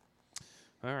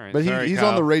 All right. But Sorry, he's Kyle.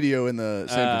 on the radio in the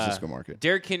San Francisco market.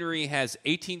 Derrick Henry has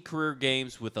 18 career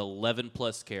games with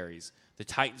 11-plus carries. The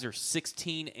Titans are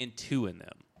 16-2 in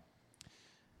them.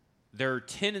 They're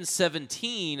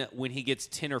 10-17 when he gets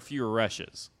 10 or fewer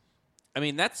rushes. I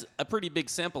mean, that's a pretty big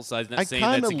sample size. Not saying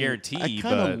that's a guarantee, I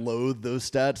kind of loathe those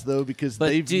stats, though, because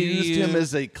they've used him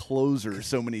as a closer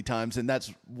so many times, and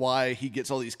that's why he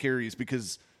gets all these carries,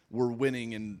 because we're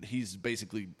winning, and he's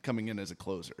basically coming in as a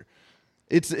closer.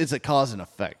 It's a cause and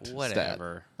effect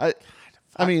Whatever. stat.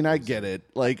 I mean, I get it.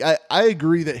 Like, I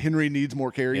agree that Henry needs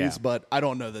more carries, but I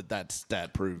don't know that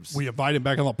stat proves. We invite him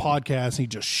back on the podcast, and he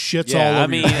just shits Yeah, all over I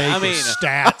mean, your take with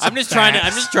stats. I'm just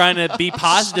trying to be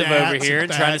positive Stats over here and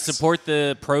trying to stats. support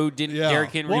the pro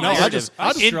Derrick Henry Well, narrative. I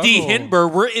in D. struggle.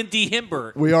 Himber, we're in D.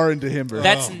 Himber. We are into Himber.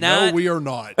 That's not. No, we are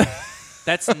not.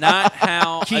 That's not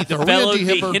how Keith, the are we fellow a D.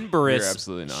 Himber? You're DeHimberist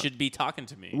absolutely not. should be talking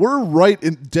to me. We're right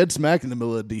in dead smack in the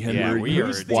middle of D. Henry. Yeah, we are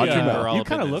Who's deep the, in the you all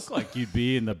kind of business. look like you'd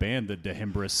be in the band, the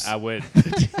DeHimbris. I would.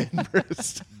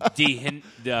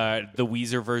 The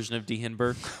Weezer version of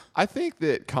DeHinber. I think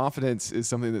that confidence is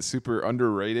something that's super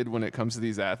underrated when it comes to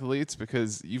these athletes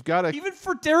because you've got to. Even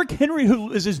for Derrick Henry,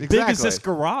 who is as big as Exactly. this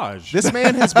garage. This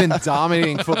man has been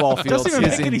dominating football fields Doesn't even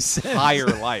his make any sense. entire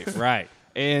life. Right.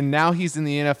 And now he's in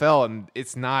the NFL, and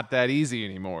it's not that easy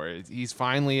anymore. He's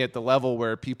finally at the level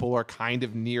where people are kind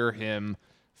of near him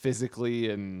physically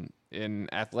and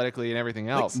athletically and everything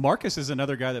else. Marcus is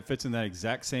another guy that fits in that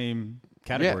exact same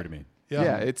category to me.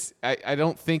 Yeah, it's. I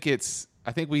don't think it's.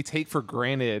 I think we take for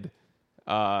granted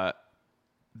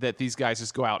that these guys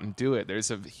just go out and do it. There's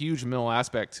a huge mental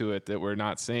aspect to it that we're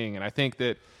not seeing, and I think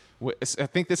that. I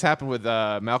think this happened with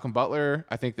Malcolm Butler.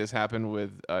 I think this happened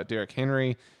with Derrick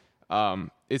Henry.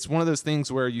 It's one of those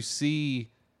things where you see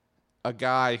a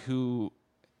guy who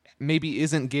maybe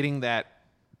isn't getting that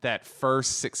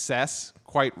first success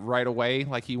quite right away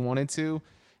like he wanted to.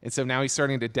 And so now he's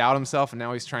starting to doubt himself, and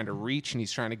now he's trying to reach, and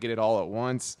he's trying to get it all at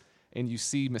once. And you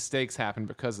see mistakes happen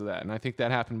because of that. And I think that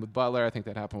happened with Butler. I think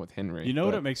that happened with Henry. You know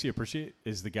what it makes you appreciate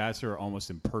is the guys who are almost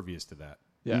impervious to that.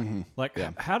 Yeah. Like,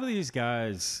 how do these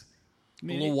guys? I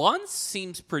mean, Lawan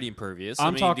seems pretty impervious.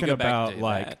 I'm to talking go back about to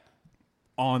like that.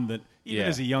 on the even Yeah.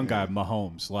 as a young guy,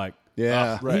 Mahomes, like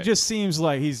Yeah. Right. he just seems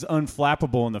like he's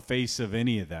unflappable in the face of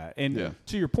any of that. And Yeah.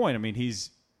 to your point, I mean, he's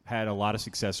had a lot of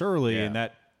success early, Yeah. and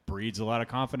that breeds a lot of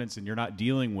confidence, and you're not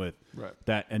dealing with Right.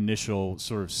 that initial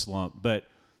sort of slump. But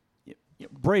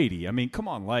Brady, I mean, come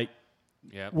on, like.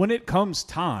 Yep. When it comes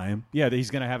time, yeah, he's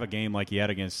going to have a game like he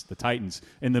had against the Titans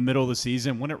in the middle of the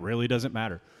season when it really doesn't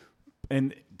matter.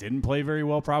 And didn't play very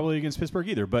well probably against Pittsburgh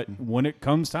either. But when it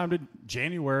comes time to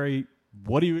January,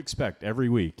 what do you expect every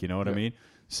week? You know what I mean?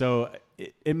 So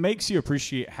it makes you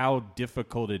appreciate how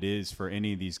difficult it is for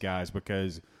any of these guys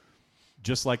because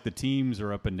just like the teams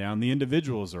are up and down, the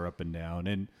individuals are up and down.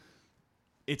 And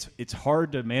it's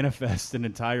hard to manifest an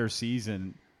entire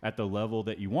season at the level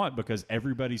that you want because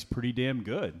everybody's pretty damn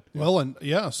good. Well, and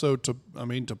yeah, so to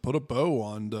put a bow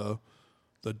on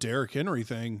the Derrick Henry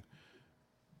thing,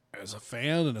 as a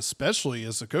fan and especially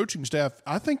as a coaching staff,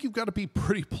 I think you've got to be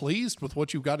pretty pleased with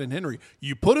what you've got in Henry.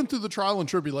 You put him through the trial and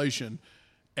tribulation,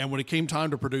 and when it came time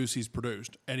to produce, he's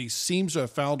produced. And he seems to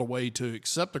have found a way to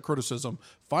accept the criticism,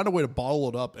 find a way to bottle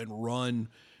it up and run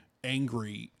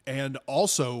angry. And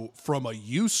also from a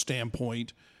youth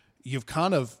standpoint, you've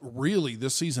kind of really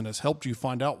this season has helped you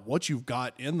find out what you've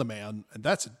got in the man, and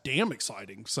that's damn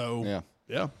exciting. So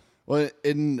yeah. Well,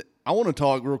 and I want to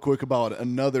talk real quick about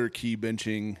another key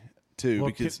benching too,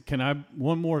 Well, because can I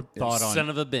one more thought on Son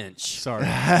of a bench. sorry.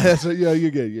 so, yeah,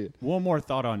 you're good. Yeah. One more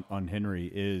thought on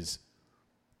Henry is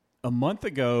a month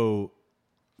ago,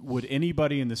 would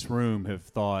anybody in this room have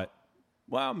thought,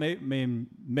 well,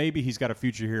 maybe he's got a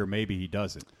future here, maybe he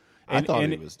doesn't? I thought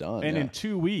he was done, And yeah. in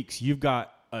 2 weeks, you've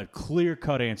got a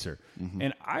clear-cut answer.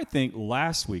 And I think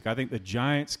last week, the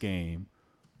Giants game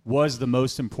was the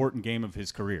most important game of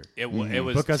his career. It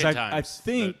was Because 10 I times.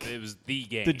 think it was the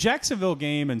game. The Jacksonville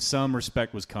game, in some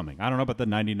respect, was coming. I don't know about the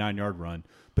 99-yard run,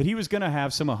 but he was going to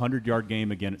have some 100-yard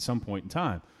game again at some point in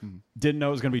time. Didn't know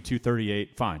it was going to be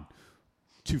 238. Fine.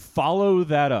 To follow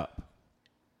that up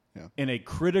in a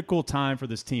critical time for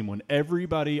this team when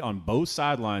everybody on both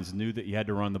sidelines knew that you had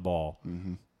to run the ball,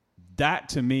 that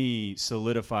to me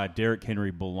solidified Derrick Henry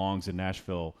belongs in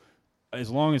Nashville as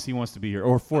long as he wants to be here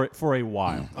or for a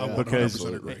while. Because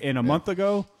 100% agree. in a month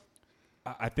ago,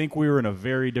 I think we were in a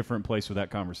very different place with that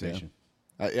conversation.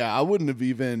 I wouldn't have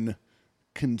even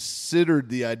considered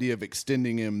the idea of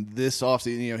extending him this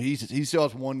offseason. You know, he still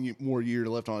has one more year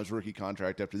left on his rookie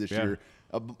contract after this year.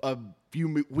 A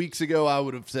few weeks ago, I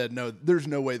would have said, no, there's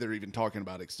no way they're even talking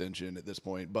about extension at this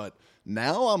point. But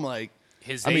now I'm like,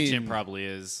 His I agent mean, probably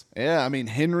is. yeah, I mean,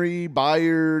 Henry,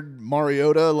 Byard,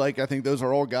 Mariota, like I think those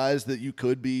are all guys that you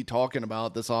could be talking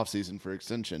about this offseason for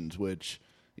extensions, which,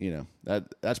 you know,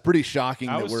 that's pretty shocking.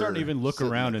 I that was we're starting to even look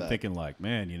sitting around at and that. thinking like,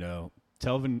 man, you know,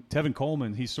 Tevin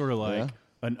Coleman, he's sort of like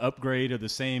an upgrade of the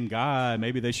same guy.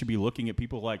 Maybe they should be looking at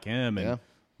people like him. And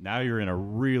now you're in a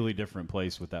really different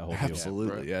place with that whole deal.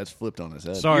 Absolutely. Yeah, it's flipped on his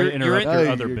head. Sorry to You're interrupt in- your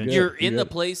Hey, other you're bench. good. You're in Yeah. the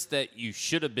place that you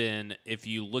should have been if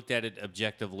you looked at it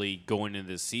objectively going into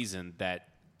this season, that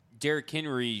Derrick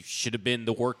Henry should have been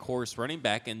the workhorse running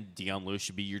back and Deion Lewis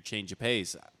should be your change of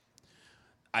pace.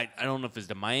 I don't know if it's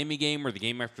the Miami game or the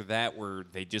game after that where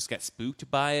they just got spooked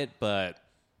by it, but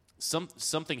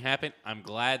something happened. I'm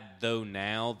glad, though,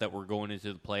 now that we're going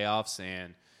into the playoffs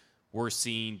and we're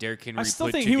seeing Derrick Henry. I still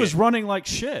put think he was running like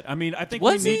shit. I mean, I think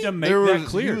Was we need he? to make There that was-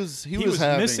 clear. he was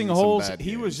having missing some holes. bad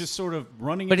He was games. just sort of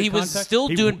running. but into he was contact. still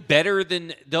He doing w- better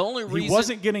than the only reason. He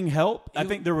wasn't getting help.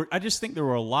 I just think there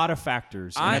were a lot of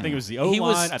factors. And I think it was the O he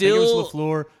was line. I think it was still-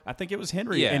 LaFleur. I think it was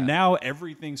Henry. Yeah. And now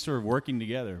everything's sort of working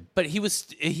together. But he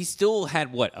still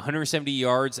had 170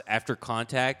 yards after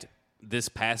contact this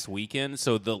past weekend.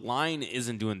 So the line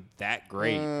isn't doing that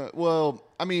great. Well,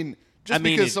 I mean, just I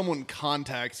mean, because it- someone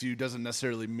contacts you doesn't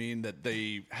necessarily mean that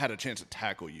they had a chance to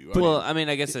tackle you. I mean,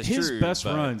 I guess that's His true. best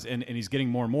but- runs, and he's getting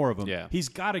more and more of them. Yeah. He's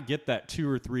got to get that 2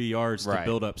 or 3 yards to Right.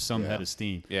 build up some head of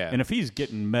steam. Yeah. And if he's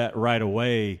getting met right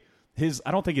away,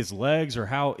 I don't think his legs or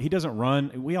how he doesn't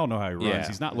run. We all know how he runs. Yeah.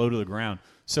 He's not low to the ground,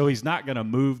 so he's not going to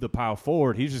move the pile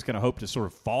forward. He's just going to hope to sort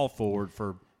of fall forward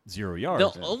for 0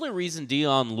 yards. The only reason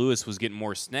Deion Lewis was getting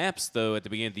more snaps, though, at the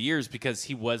beginning of the year is because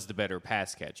he was the better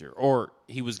pass catcher, or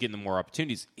he was getting the more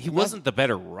opportunities. He wasn't the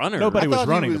better runner. Nobody I was thought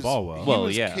running the ball well. He Well,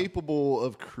 was yeah. capable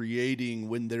of creating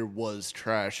when there was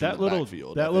trash in that the little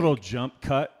backfield. I that think. little jump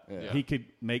cut, he could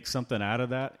make something out of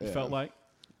that. It felt like,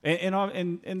 and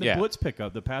the Yeah. blitz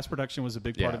pickup, the pass production was a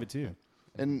big part Yeah. of it too.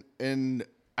 And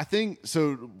I think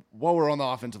so. While we're on the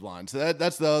offensive line, so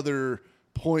that's the other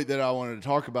point that I wanted to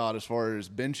talk about as far as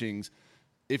benchings.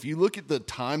 If you look at the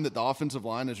time that the offensive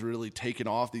line has really taken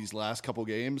off these last couple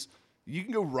games, you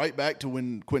can go right back to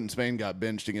when Quentin Spain got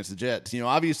benched against the Jets. You know,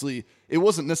 obviously it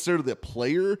wasn't necessarily the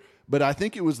player, but I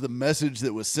think it was the message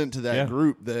that was sent to that Yeah.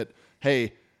 group that,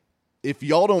 hey, if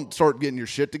y'all don't start getting your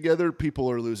shit together,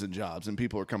 people are losing jobs and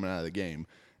people are coming out of the game.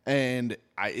 And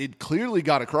it clearly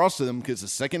got across to them because the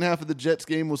second half of the Jets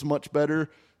game was much better.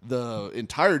 The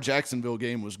entire Jacksonville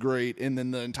game was great. And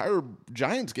then the entire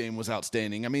Giants game was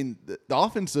outstanding. I mean, the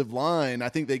offensive line, I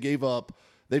think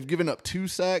they've given up 2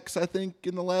 sacks, I think,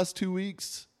 in the last 2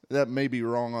 weeks. That may be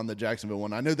wrong on the Jacksonville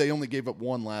one. I know they only gave up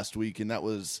 1 last week, and that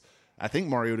was, I think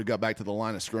Mariota got back to the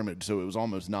line of scrimmage, so it was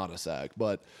almost not a sack.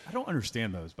 But I don't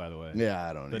understand those, by the way. yeah,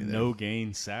 I don't The either. no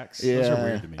gain sacks. Yeah, Those are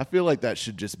weird to me. I feel like that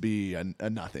should just be a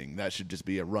nothing. That should just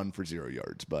be a run for 0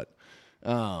 yards. But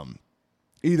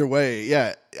either way,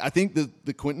 yeah, I think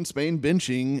the Quentin Spain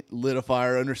benching lit a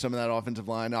fire under some of that offensive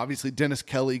line. Obviously, Dennis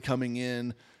Kelly coming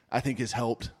in, I think, has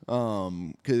helped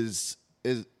because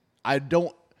I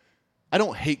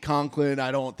don't hate Conklin.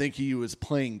 I don't think he was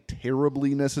playing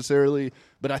terribly necessarily,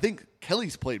 but I think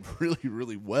Kelly's played really,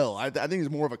 really well. I think it's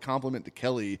more of a compliment to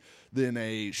Kelly than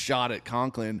a shot at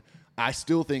Conklin. I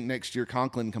still think next year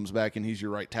Conklin comes back and he's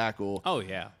your right tackle. Oh,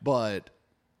 yeah. But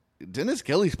Dennis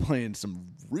Kelly's playing some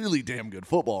really damn good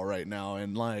football right now,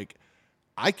 and like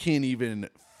I can't even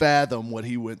fathom what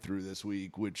he went through this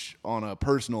week, which on a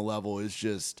personal level is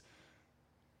just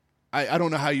I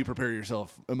don't know how you prepare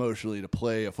yourself emotionally to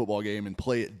play a football game and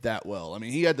play it that well. I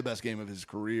mean, he had the best game of his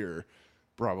career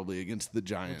probably against the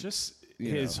Giants. Just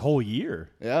you his know. whole year.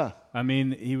 Yeah. I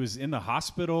mean, he was in the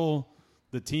hospital.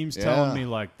 The team's Yeah. telling me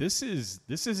like this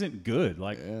isn't good.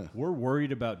 Like Yeah. we're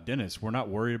worried about Dennis. We're not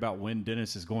worried about when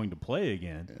Dennis is going to play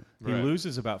again. He Right.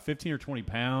 loses about 15 or 20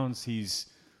 pounds.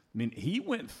 He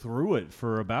went through it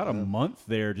for about a month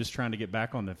there, just trying to get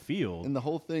back on the field. And the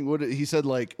whole thing, he said,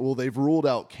 like, well, they've ruled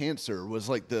out cancer was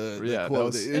like the Yeah, that quote.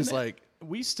 was- It's And like,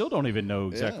 we still don't even know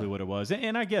exactly Yeah. what it was,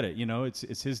 and I get it. You know,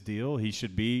 it's his deal. He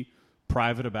should be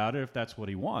private about it if that's what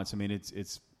he wants. I mean, it's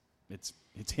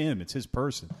him. It's his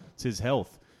person. It's his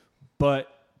health. But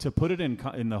to put it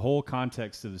in the whole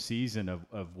context of the season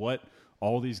of what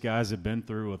all these guys have been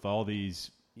through with all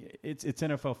these, it's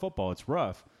NFL football. It's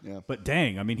rough. Yeah. But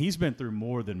dang, I mean, he's been through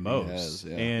more than most. has,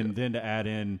 yeah. And then to add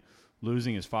in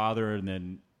losing his father and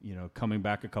then coming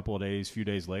back a few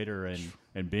days later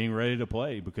and being ready to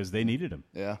play because they needed him.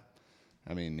 yeah.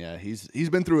 I mean, yeah, he's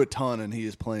been through a ton, and he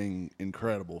is playing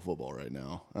incredible football right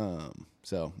now.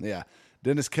 So yeah,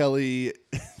 Dennis Kelly.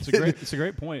 It's a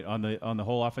great point on the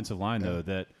whole offensive line though,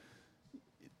 that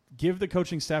give the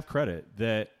coaching staff credit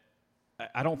that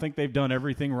I don't think they've done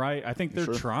everything right. I think they're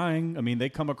trying. I mean, they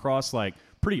come across like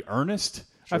pretty earnest,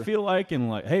 I feel like, and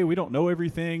like, hey, we don't know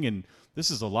everything, and this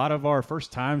is a lot of our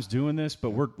first times doing this, but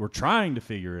we're trying to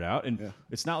figure it out. And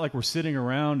it's not like we're sitting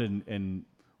around and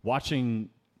watching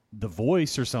The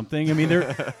Voice or something. I mean,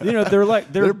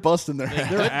 They're busting their ass.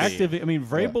 they're active. I mean,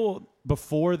 Vrabel,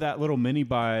 before that little mini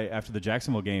bye after the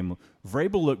Jacksonville game,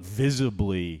 Vrabel looked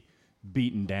visibly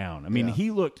beaten down. I mean,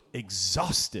 he looked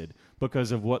exhausted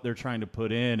because of what they're trying to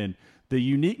put in. And the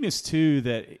uniqueness, too,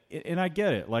 and I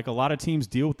get it, like a lot of teams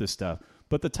deal with this stuff,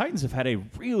 but the Titans have had a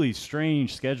really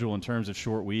strange schedule in terms of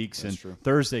short weeks.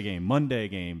 Thursday game, Monday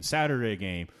game, Saturday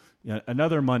game,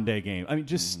 another Monday game. I mean,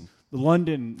 just the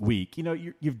London week. You know,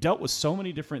 you've dealt with so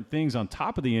many different things on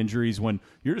top of the injuries when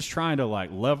you're just trying to like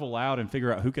level out and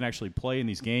figure out who can actually play in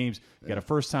these games. You got a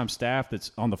first-time staff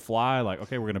that's on the fly, like,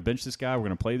 okay, we're going to bench this guy, we're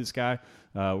going to play this guy.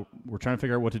 We're trying to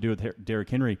figure out what to do with Derrick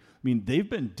Henry. I mean, they've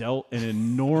been dealt an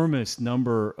enormous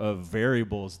number of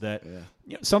variables that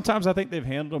you know, sometimes I think they've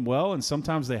handled them well and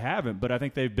sometimes they haven't, but I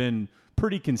think they've been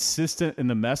pretty consistent in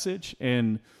the message,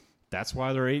 and that's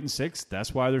why they're 8-6.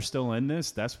 That's why they're still in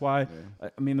this. That's why,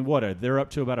 I mean, they're up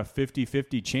to about a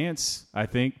 50-50 chance, I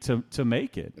think, to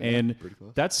make it. Yeah, and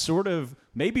that's sort of,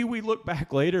 maybe we look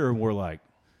back later and we're like,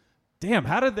 damn,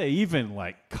 how did they even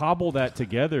like cobble that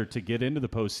together to get into the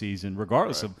postseason,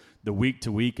 regardless of the week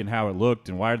to week and how it looked,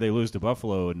 and why did they lose to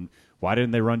Buffalo, and why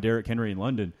didn't they run Derrick Henry in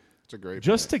London? It's a great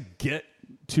just point. to get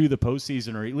to the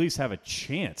postseason or at least have a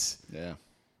chance. Yeah.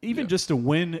 Even just to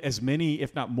win as many,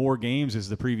 if not more, games as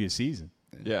the previous season.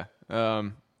 Yeah.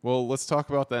 Well, let's talk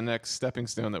about that next stepping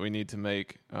stone that we need to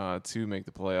make the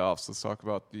playoffs. Let's talk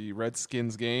about the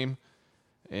Redskins game.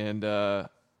 And I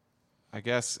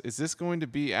guess, is this going to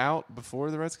be out before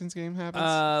the Redskins game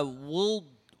happens?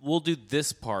 We'll do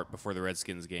this part before the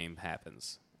Redskins game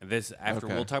happens. After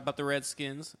Okay. we'll talk about the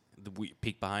Redskins. We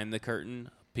peek behind the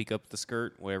curtain, peek up the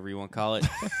skirt, whatever you want to call it.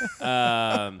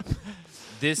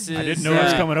 This is. I didn't know I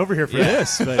was coming over here for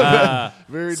this. But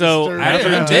Very so disturbing. after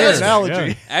Yeah, this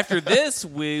analogy. after this,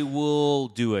 we will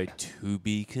do a to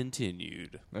be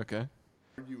continued. Okay.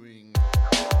 Arguing.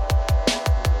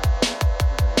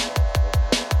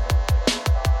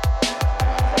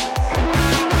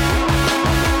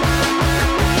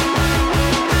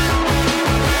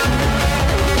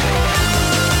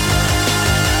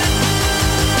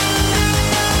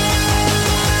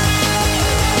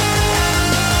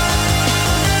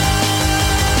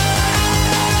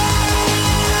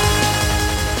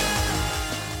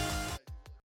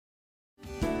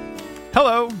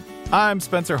 Hello, I'm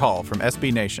Spencer Hall from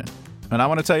SB Nation, and I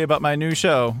want to tell you about my new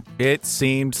show, It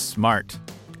Seemed Smart.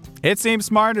 It Seemed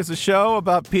Smart is a show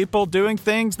about people doing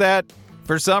things that,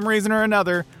 for some reason or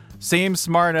another, seem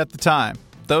smart at the time.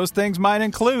 Those things might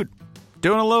include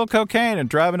doing a little cocaine and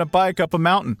driving a bike up a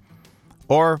mountain.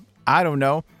 Or, I don't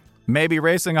know, maybe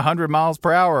racing 100 miles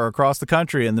per hour across the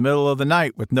country in the middle of the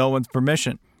night with no one's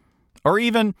permission. Or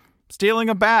even stealing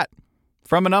a bat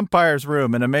from an umpire's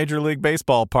room in a Major League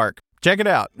Baseball park. Check it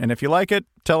out, and if you like it,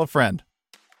 tell a friend.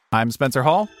 I'm Spencer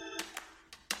Hall.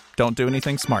 Don't do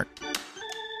anything smart.